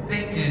 Don't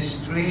think it's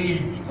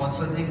strange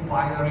concerning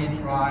fiery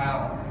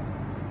trial,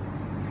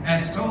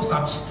 as though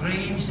some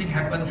strange thing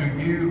happened to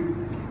you.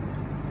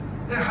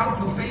 Then how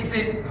to face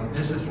it? Now,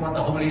 this is what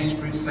the Holy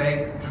Spirit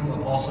said through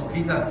Apostle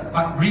Peter.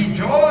 But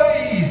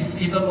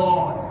rejoice in the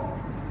Lord.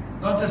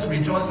 Not just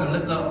rejoice a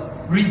little.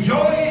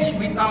 Rejoice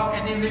without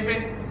any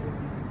limit.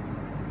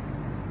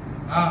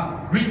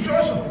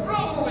 Rejoice to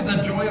flow with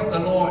the joy of the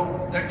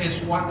Lord. That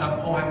is what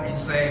Paul has been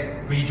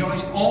saying.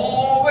 Rejoice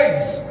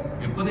always.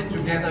 You put it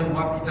together with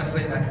what Peter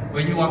said, that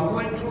when you are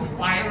going through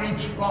fiery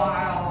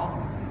trial,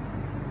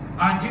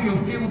 until you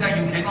feel that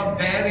you cannot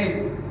bear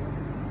it,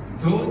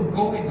 don't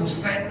go into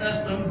sadness,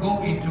 don't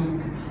go into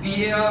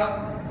fear,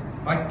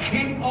 but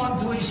keep on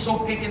doing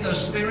soaking in the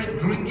Spirit,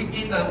 drinking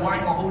in the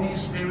wine of the Holy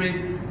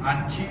Spirit,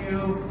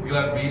 until you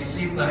have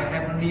received the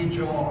heavenly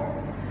joy,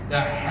 the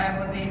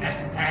heavenly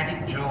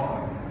ecstatic joy.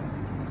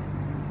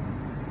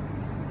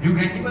 You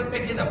can even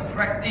make it a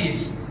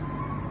practice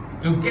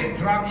to get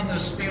drunk in the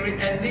Spirit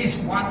at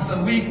least once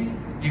a week.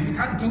 If you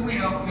can't do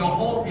it at your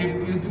home,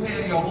 if you do it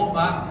at your home,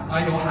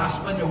 your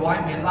husband, your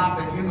wife may laugh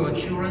at you, your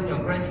children, your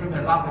grandchildren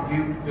may laugh at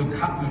you, you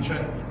come to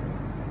church.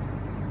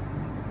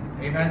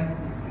 Amen?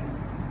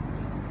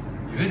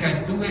 If you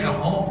can do it at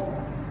home,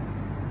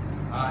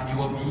 it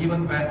will be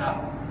even better.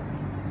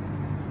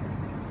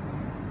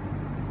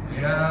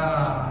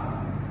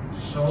 Yeah.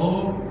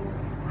 So,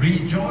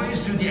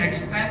 rejoice to the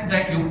extent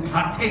that you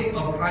partake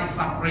of Christ's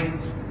suffering.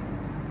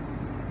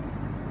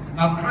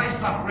 Now,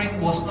 Christ's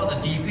suffering was not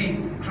a defeat.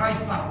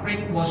 Christ's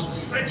suffering was to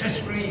set us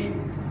free.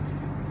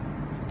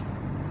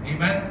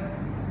 Amen?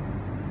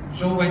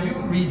 So when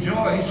you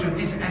rejoice with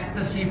this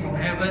ecstasy from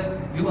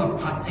heaven, you are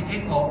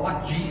partaking of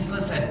what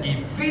Jesus had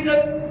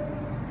defeated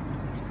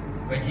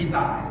when He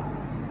died.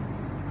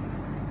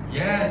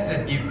 Yes, He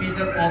had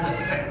defeated all the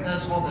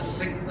sadness, all the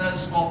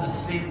sickness, all the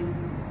sin,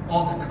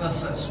 all the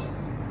curses.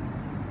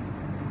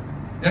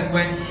 That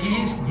when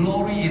His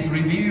glory is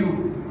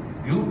revealed,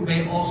 you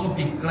may also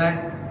be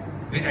glad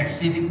with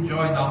exceeding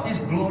joy. Now, this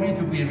glory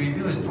to be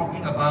revealed is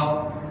talking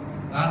about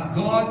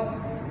God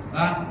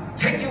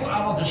take you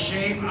out of the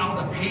shame, out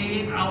of the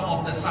pain, out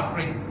of the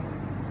suffering,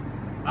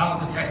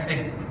 out of the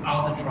testing,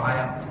 out of the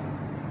trial,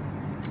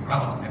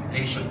 out of the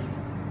temptation.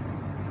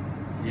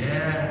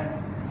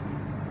 Yeah.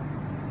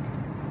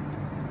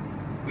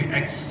 With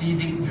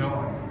exceeding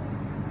joy.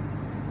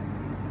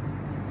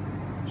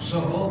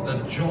 So,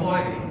 the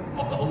joy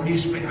of the Holy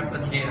Spirit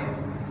happened here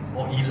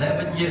for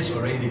 11 years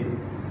already.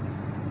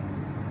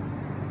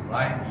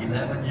 Right?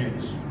 11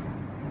 years.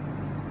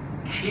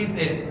 Keep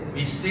it,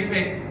 receive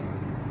it.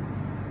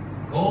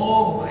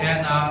 Go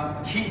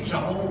and teach the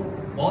whole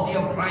body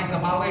of Christ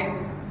about it.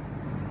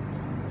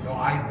 So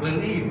I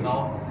believe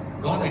now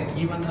God has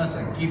given us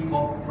a gift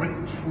called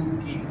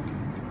breakthrough gift.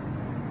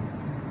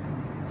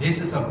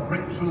 This is a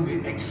breakthrough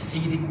with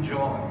exceeding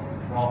joy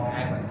from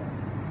heaven.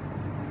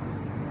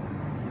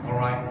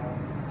 Alright?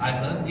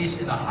 I learned this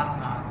in a hard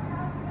time.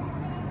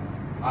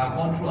 I've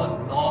gone through a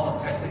lot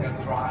of testing and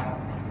trial.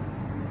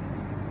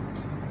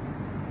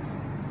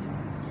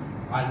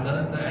 I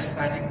learned the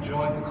ecstatic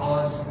joy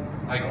because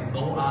I got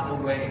no other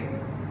way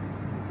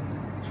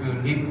to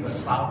live with a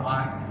sound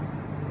mind.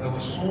 There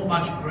was so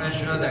much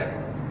pressure that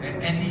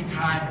at any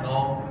time,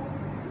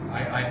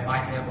 I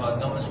might have a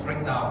nervous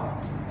breakdown.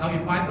 Now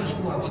in Bible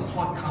school, I was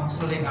taught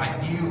counseling. I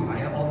knew I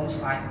had all those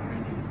signs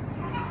already.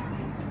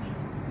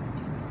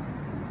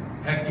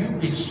 Have you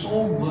been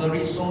so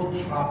worried, so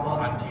troubled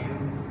until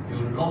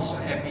you lost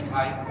your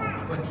appetite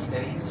for 20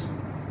 days?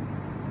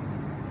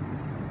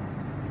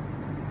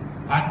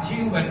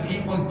 Until when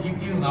people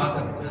give you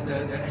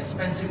the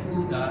expensive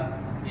food,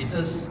 it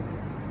just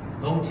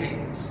no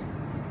taste.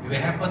 It will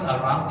happen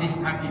around this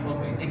time, people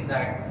may think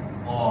that,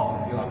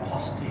 oh, you are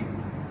positive.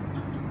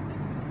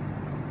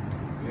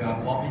 You are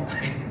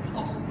COVID-19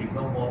 positive,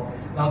 no more.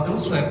 Now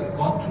those who have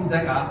gone through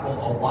that for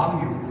a while,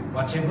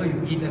 whatever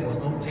you eat, there was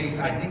no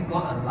taste. I think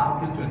God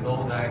allowed you to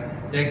know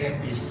that there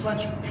can be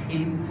such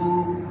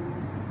painful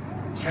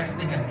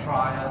testing and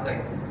trial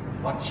that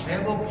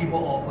whatever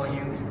people offer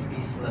you is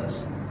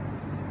tasteless.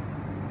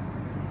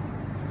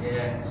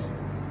 Yes.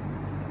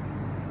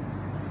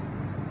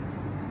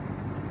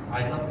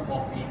 I love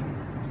coffee,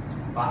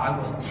 but I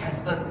was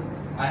tested.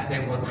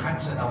 There were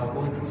times that I was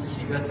going through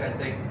severe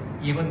testing.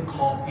 Even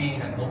coffee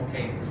had no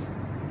taste.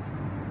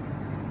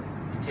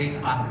 It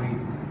tastes ugly.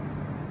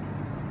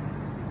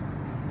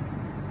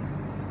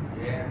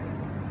 Yeah.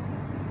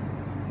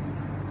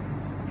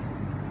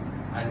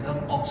 I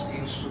love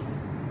oxtail soup.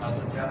 Now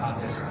don't tell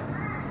others.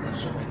 I love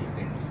so many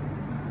things.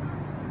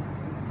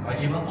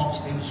 But even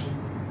oxtail soup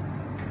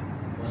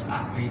was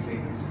ugly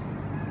taste.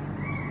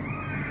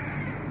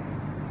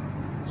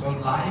 So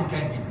life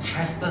can be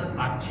tested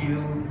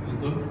until you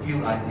don't feel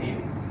like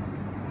living.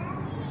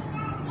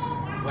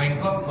 When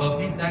God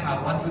permits that,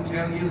 I want to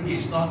tell you,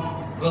 He's not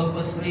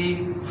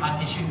purposely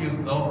punishing you.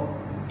 No.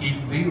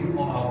 In view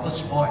of our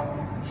first point,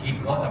 He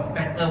got a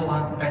better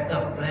one, better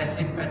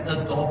blessing,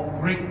 better door,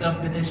 greater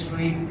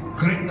ministry,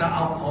 greater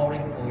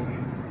outpouring for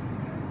you.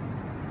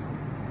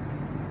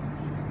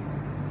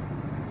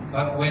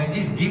 But when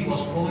this gift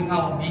was flowing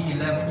out of me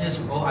 11 years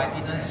ago, I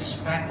didn't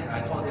expect it.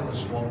 I thought it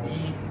was for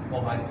me,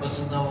 for my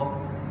personal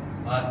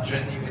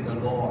journey with the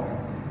Lord.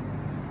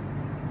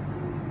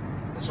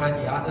 That's why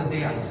the other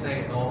day I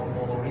said, for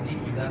already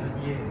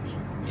 11 years,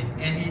 in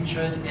any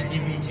church, any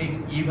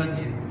meeting, even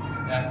in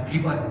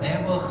people have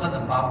never heard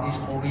about this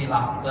holy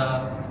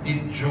laughter, this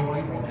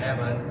joy from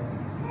heaven.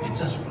 It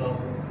just flows.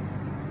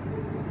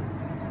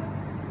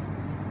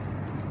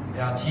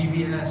 Yeah,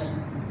 TVS,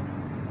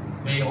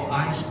 may your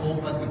eyes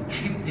open to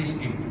keep this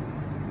gift.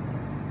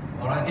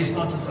 Alright, it's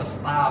not just a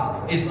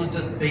style, it's not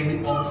just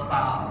David Wong's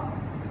style.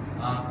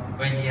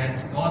 When he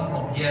has gone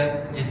from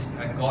here, it's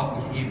gone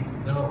with him.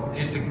 No,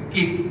 it's a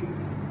gift.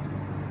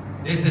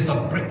 This is a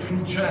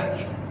breakthrough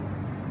church.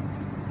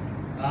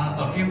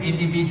 A few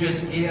individuals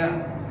here,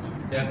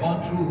 they've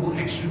gone through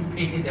extreme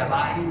pain in their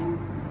life.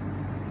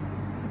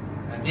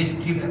 And this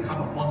gift will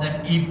come upon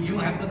them. If you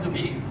happen to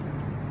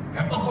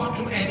have not gone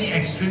through any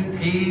extreme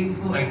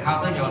painful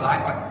encounter in your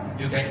life, but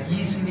you can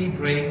easily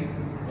drink,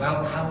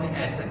 well, count it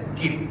as a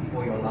gift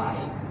for your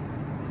life.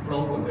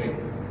 Flow away.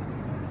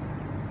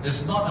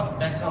 It's not a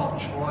matter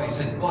of choice.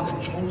 It's God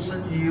has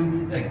chosen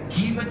you and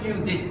given you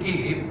this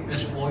gift.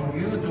 It's for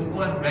you to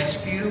go and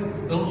rescue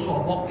those who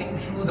are walking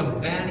through the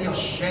valley of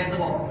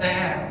shadow of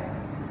death.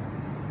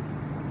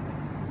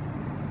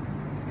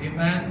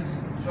 Amen.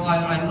 So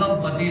I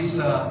love these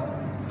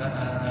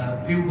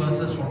few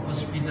verses from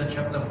 1 Peter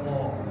chapter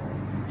 4.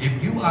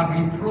 If you are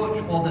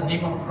reproached for the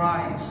name of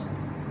Christ,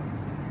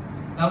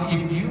 now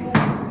if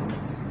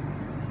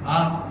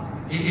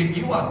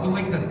you are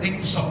doing the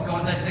things of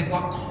God, let's say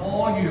God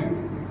call you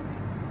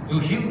to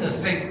heal the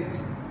sick,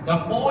 the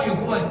more you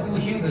go and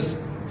heal the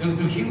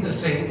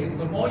sick,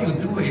 the more you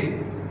do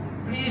it,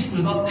 please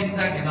do not think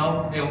that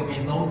there will be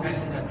no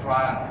testing and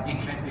trial. It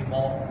can be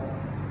more.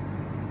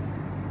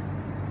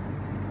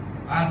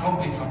 I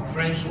talked with some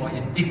friends who are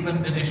in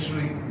different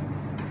ministry.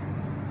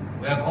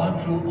 We have gone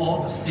through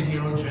all the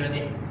similar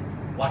journey.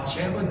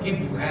 Whichever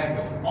gift you have,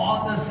 you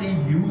honestly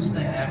use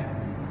them.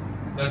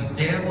 The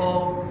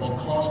devil will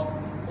cause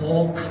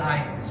all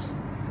kinds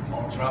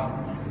of trouble.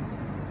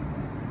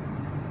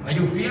 And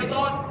you fear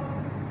not?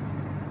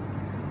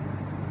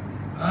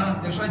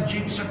 That's why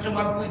James chapter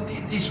 1 put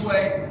it this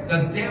way.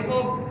 The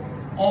devil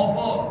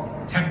offers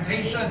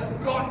temptation.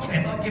 God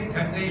cannot give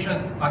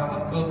temptation, but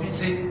God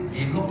permits it.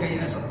 He looks at it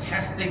as a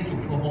testing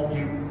to promote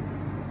you.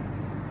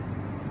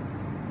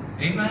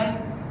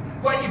 Amen?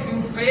 But if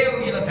you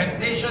fail in a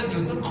temptation,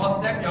 you don't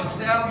condemn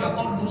yourself, you're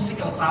not losing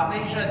your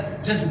salvation.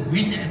 Just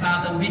win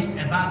another week,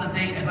 another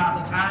day,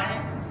 another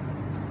time.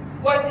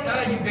 What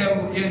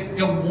if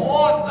you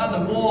won the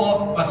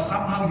war, but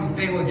somehow you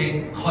fail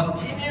again?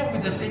 Continue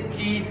with the same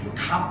key,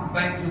 come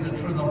back to the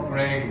throne of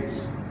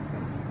grace.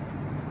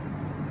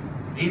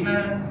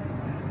 Amen?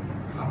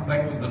 Come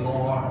back to the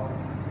Lord.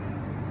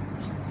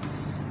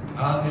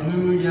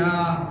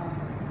 Hallelujah.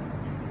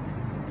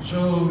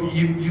 So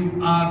if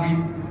you are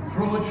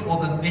reproached for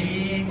the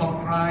name of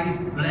Christ,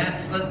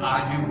 blessed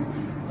are you.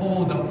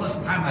 Oh, the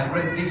first time I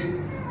read this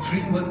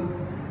 3 words,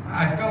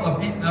 I felt a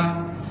bit,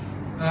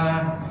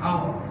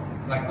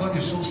 like God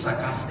is so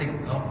sarcastic.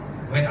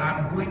 When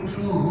I'm going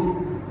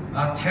through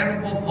a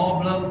terrible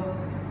problem,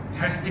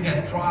 testing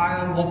and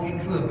trial, walking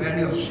through a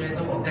valley of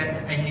shadow of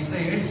death, and He says,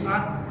 hey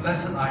son,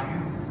 blessed are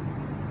you.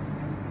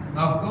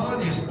 Now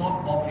God is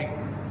not mocking.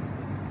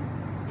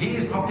 He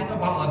is talking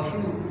about a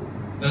truth.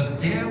 The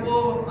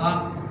devil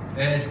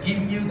is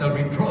giving you the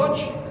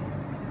reproach.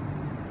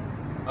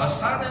 A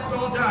son and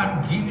daughter,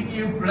 I'm giving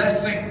you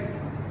blessing.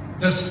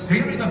 The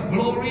Spirit of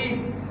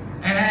glory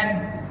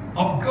and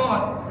of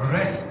God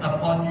rests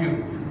upon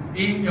you.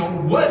 In your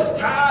worst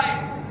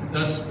time,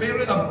 the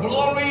Spirit of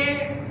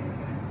glory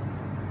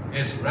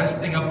is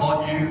resting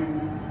upon you.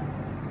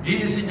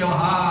 He is in your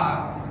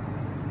heart.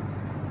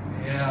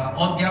 Yeah.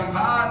 On their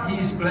part, He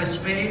is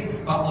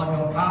blasphemed, but on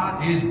your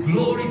part, He is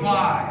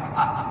glorified.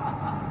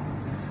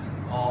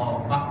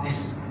 Oh, mark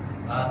this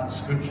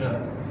scripture,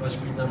 1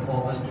 Peter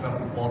 4, verse 12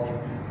 to 14.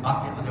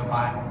 Mark it on your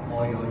Bible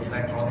or your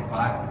electronic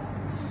Bible.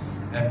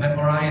 And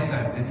memorize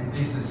that.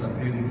 This is a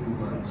beautiful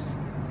verse.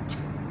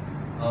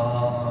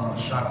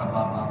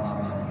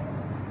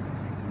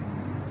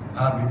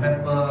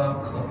 Remember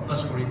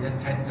 1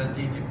 Corinthians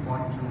 10:13 in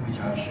point 2, which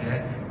I'll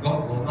share.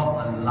 God will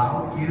not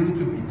allow you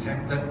to be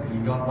tempted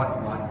beyond what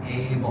you are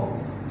able.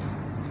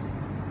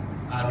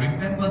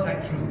 Remember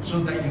that truth, so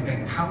that you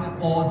can count it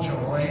all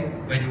joy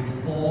when you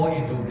fall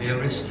into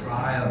various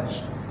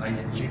trials, like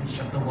in James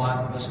chapter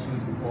 1, verse 2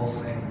 to 4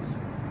 says.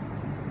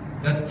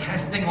 The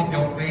testing of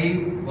your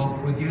faith will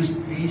produce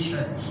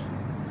patience,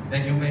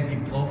 that you may be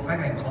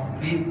perfect and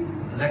complete,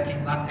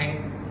 lacking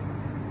nothing.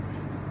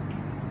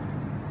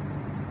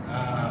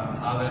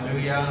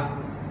 Hallelujah.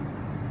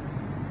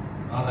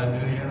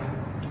 Hallelujah.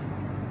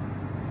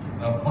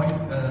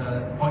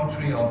 Point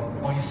 3 of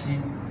point C,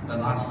 the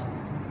last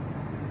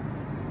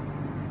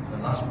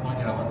point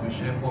I want to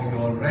share. For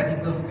your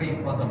radical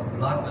faith on the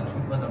blood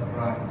atonement of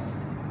Christ,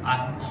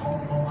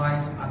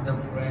 uncompromised under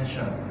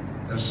pressure,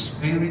 the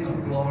Spirit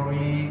of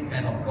glory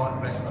and of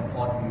God rests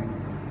upon you.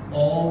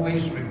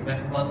 Always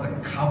remember the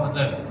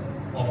covenant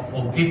of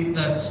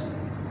forgiveness.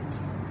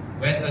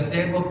 When the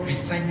devil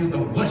presents you the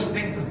worst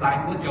thing to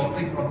divert your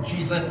faith from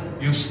Jesus,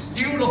 you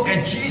still look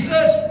at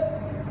Jesus,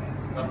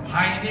 the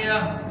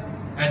pioneer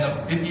and the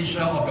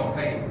finisher of your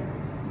faith.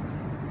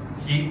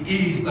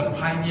 He is the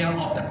pioneer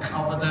of the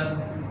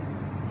covenant,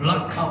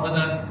 blood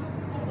covenant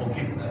of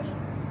forgiveness.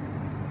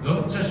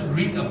 Don't just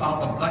read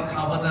about the blood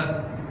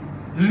covenant.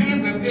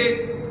 Live with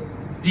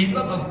it.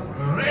 Develop a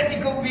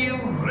radical view,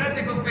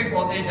 radical faith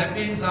on it. That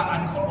means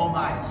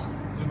uncompromised.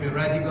 To be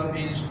radical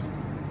means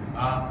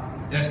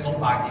there's no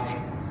bargaining.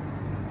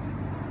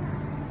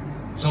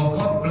 So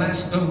God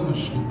bless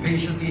those who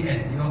patiently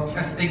endure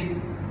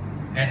testing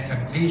and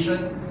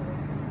temptation.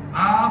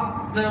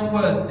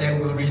 Afterward, they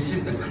will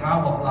receive the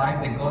crown of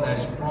life that God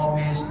has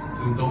promised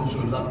to those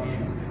who love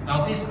Him.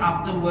 Now, this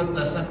afterward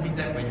doesn't mean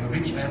that when you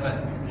reach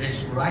heaven,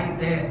 it's right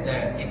there and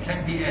there. It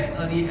can be as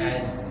early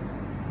as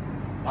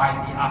by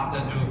the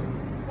afternoon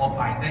or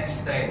by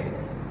next day.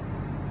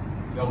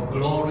 Your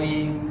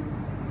glory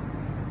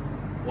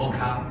will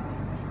come.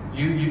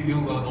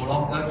 You will no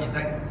longer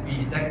be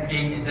in that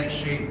pain, in that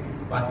shape,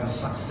 but your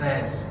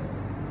success,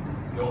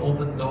 your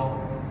open door.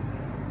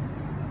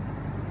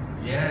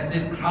 Yes,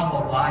 this crown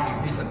of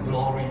life is a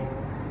glory.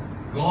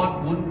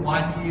 God would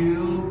want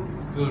you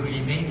to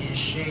remain in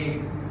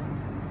shame.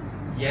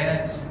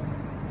 Yes,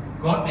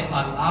 God may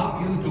allow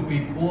you to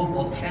be poor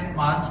for 10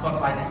 months, but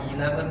by the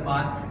 11th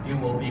month, you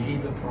will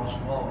begin to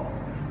prosper.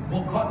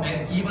 Well, God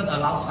may even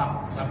allow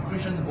some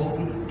Christians to go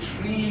through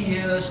 3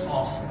 years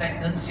of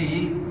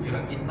stagnancy. You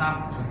have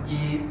enough to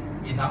eat,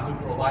 enough to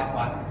provide,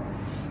 but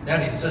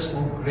there is just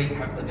no great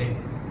happening.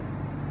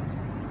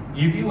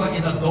 If you are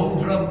in a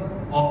doldrum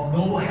of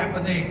no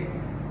happening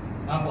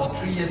for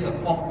 3 years, the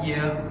 4th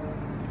year,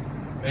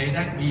 may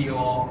that be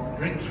your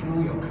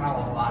breakthrough, your crown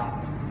of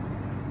life.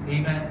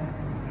 Amen.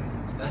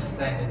 Let's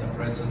stand in the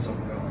presence of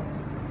God.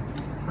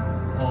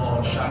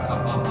 Oh, Shaka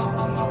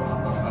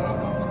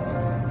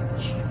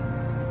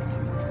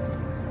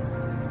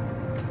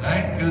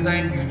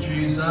Thank you,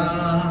 Jesus.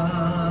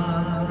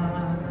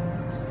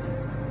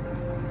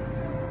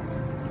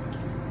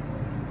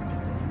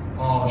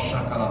 Oh,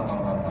 Shaka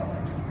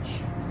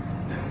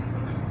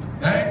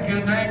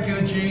Thank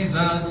you,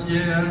 Jesus.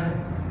 Yeah.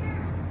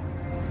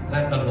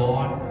 Let the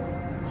Lord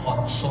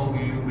console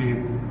you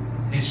with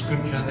this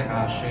scripture that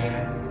I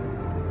share.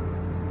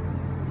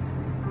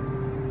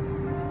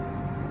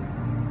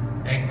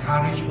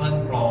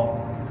 Encouragement from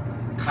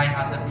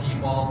kind-hearted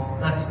people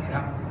does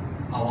help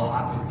our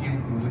heart to feel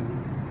good.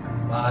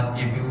 But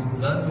if you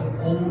learn to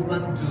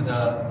open to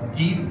the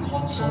deep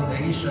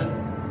consolation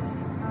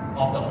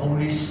of the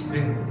Holy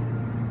Spirit,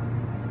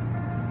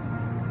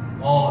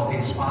 oh,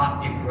 it's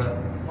far different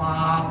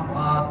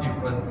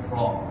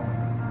from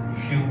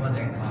human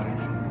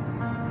encouragement.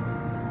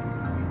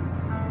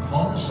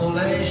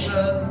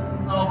 Consolation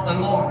of the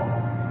Lord,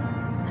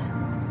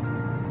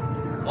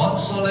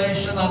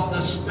 consolation of the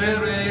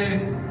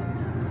Spirit,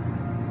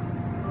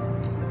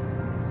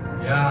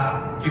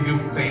 yeah, give you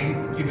faith,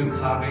 give you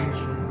courage,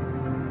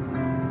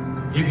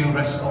 give you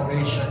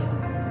restoration,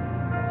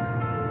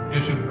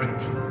 gives you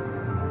breakthrough.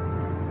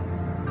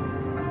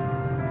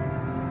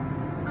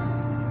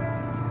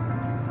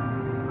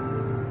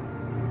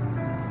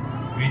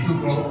 We do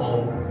grow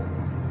old,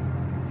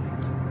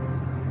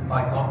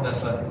 but God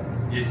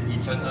is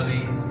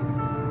eternally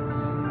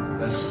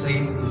the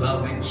same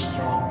loving,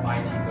 strong,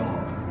 mighty God.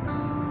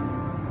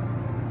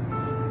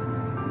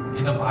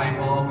 In the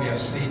Bible, we have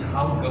seen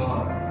how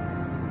God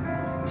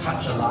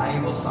touched the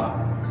life of some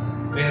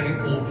very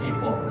old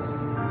people.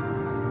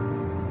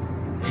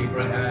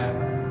 Abraham,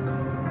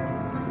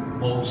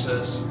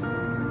 Moses,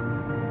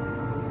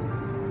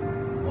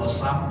 or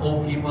some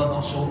old people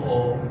not so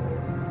old,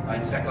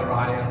 like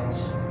Zechariah,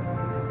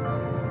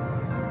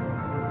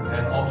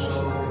 and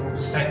also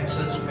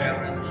Samson's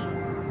parents.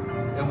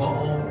 They were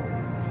old.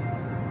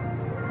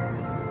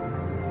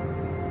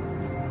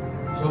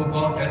 So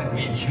God can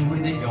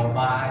rejuvenate your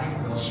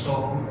mind, your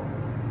soul,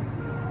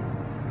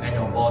 and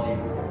your body.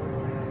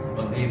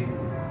 Believe.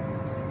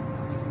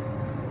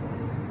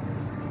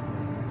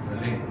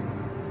 Believe.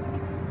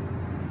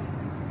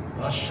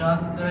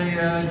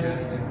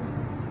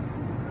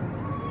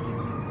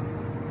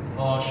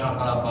 Oh,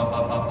 shakala baba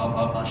baba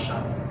baba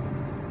shat.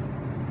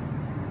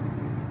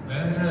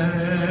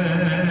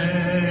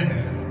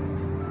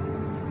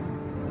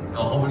 The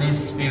Holy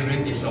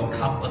Spirit is your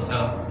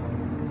comforter.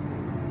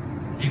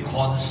 He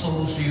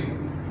consoles you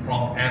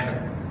from heaven.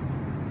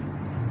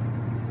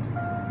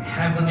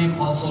 Heavenly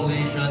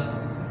consolation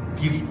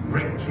gives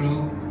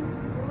breakthrough,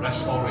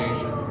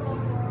 restoration.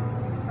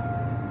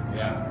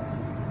 Yeah.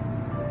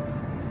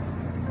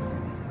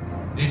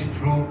 This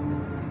truth,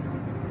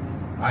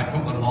 I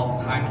took a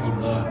long time to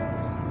learn.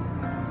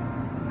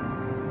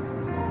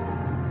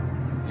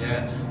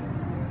 Yes.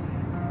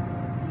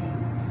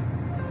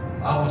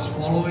 I was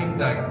following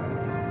that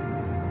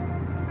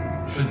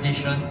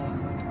tradition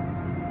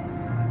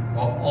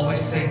of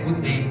always say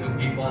good day to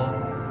people.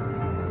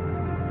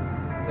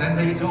 Then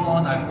later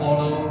on, I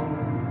follow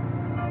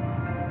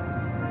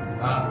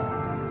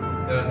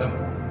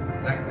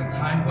the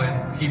time when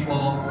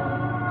people,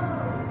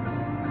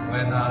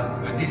 when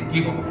this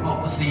gift of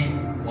prophecy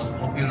was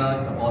popular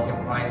in the body of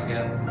Christ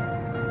here.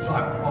 So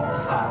I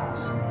prophesied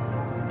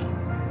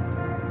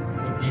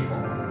to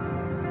people.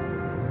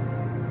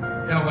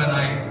 Yeah, when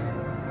I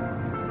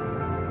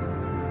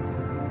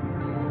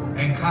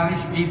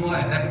encourage people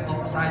and then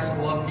prophesize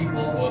over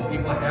people, will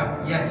people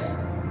help? Yes.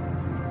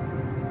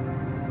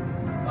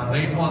 But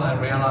later on I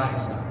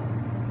realized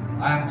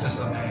I am just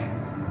a man.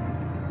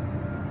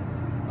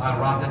 I'd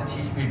rather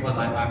teach people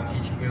like I'm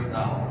teaching you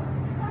now.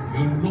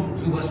 You look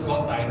towards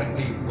God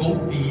directly. Go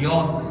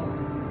beyond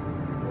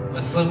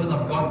a servant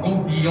of God. Go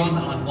beyond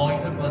an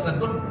anointed person.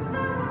 Don't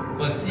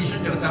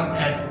position yourself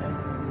as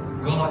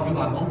God. You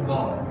are not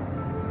God.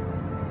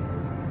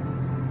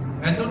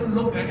 And don't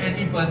look at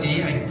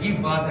anybody and give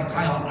her the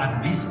kind of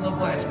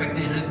unreasonable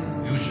expectation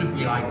you should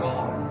be like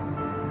God.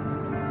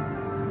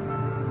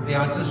 They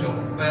are just your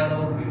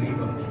fellow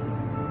believers.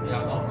 They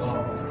are not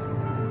God.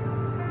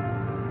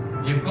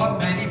 If God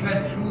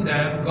manifests through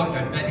them, God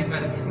can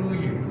manifest through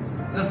you.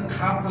 Just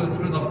come to the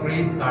throne of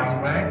grace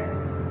direct.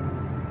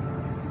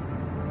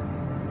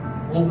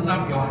 Open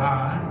up your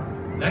heart.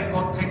 Let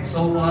God take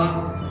over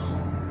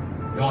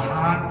your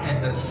heart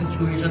and the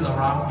situation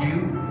around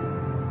you.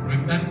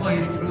 Remember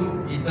His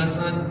truth. He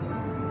doesn't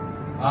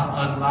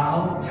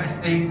allow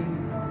testing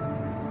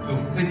to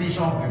finish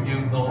off with you.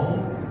 No.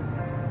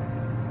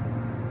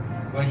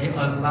 When He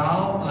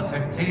allows a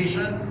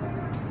temptation,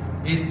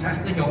 He's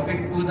testing your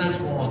faithfulness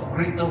for a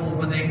greater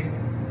opening,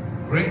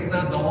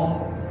 greater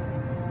door,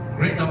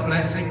 greater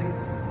blessing,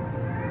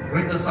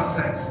 greater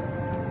success.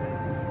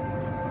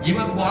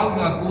 Even while you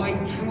are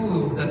going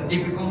through the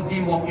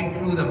difficulty, walking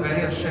through the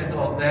valley of shadow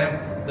of death,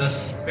 the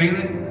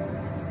Spirit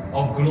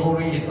of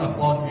glory is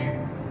upon you.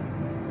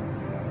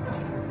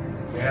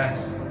 Yes.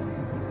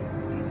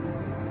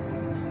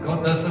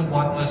 God doesn't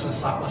want us to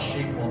suffer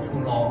shame for too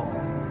long.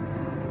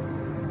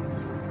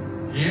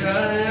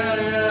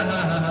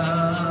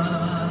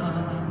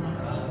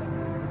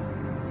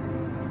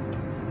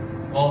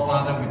 Oh,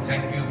 Father, we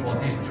thank you for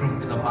this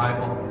truth in the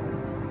Bible.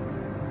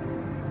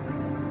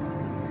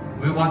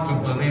 We want to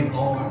believe,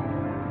 Lord,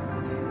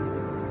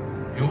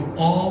 you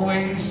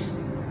always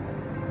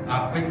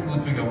are faithful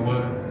to your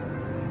word.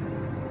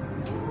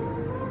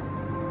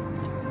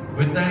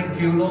 We thank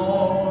you,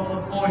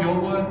 Lord, for your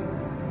word.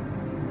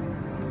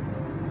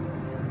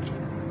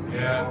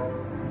 Yeah,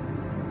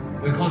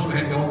 because we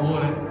have your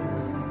word.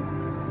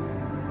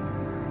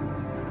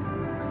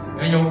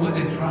 And your word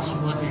is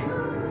trustworthy.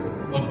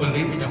 But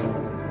believe in your word.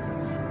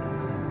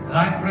 And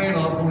I pray,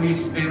 Lord, Holy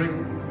Spirit,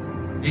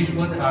 these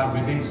words are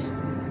released.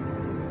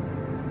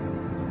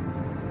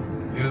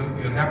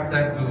 You help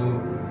them to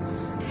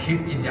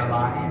keep in their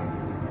life,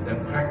 they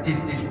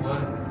practice this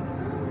word.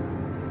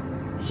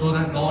 So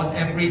that, Lord,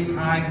 every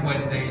time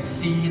when they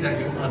see that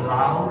you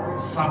allow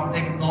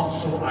something not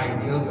so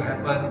ideal to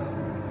happen,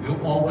 you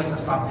always have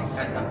something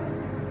better.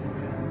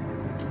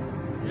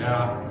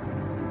 Yeah.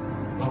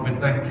 Lord, we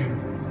thank you.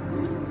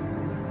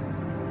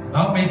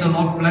 Now may the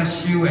Lord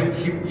bless you and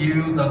keep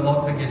you. The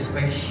Lord make His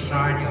face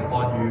shining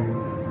upon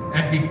you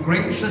and be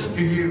gracious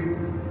to you.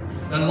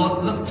 The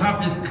Lord lift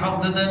up His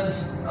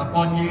countenance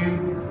upon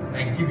you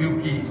and give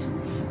you peace.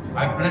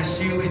 I bless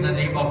you in the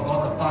name of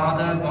God the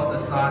Father, God the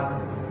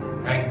Son,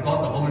 and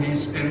God the Holy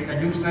Spirit.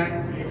 And you say,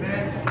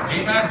 Amen.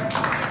 Amen.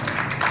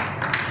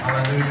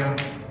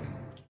 Hallelujah.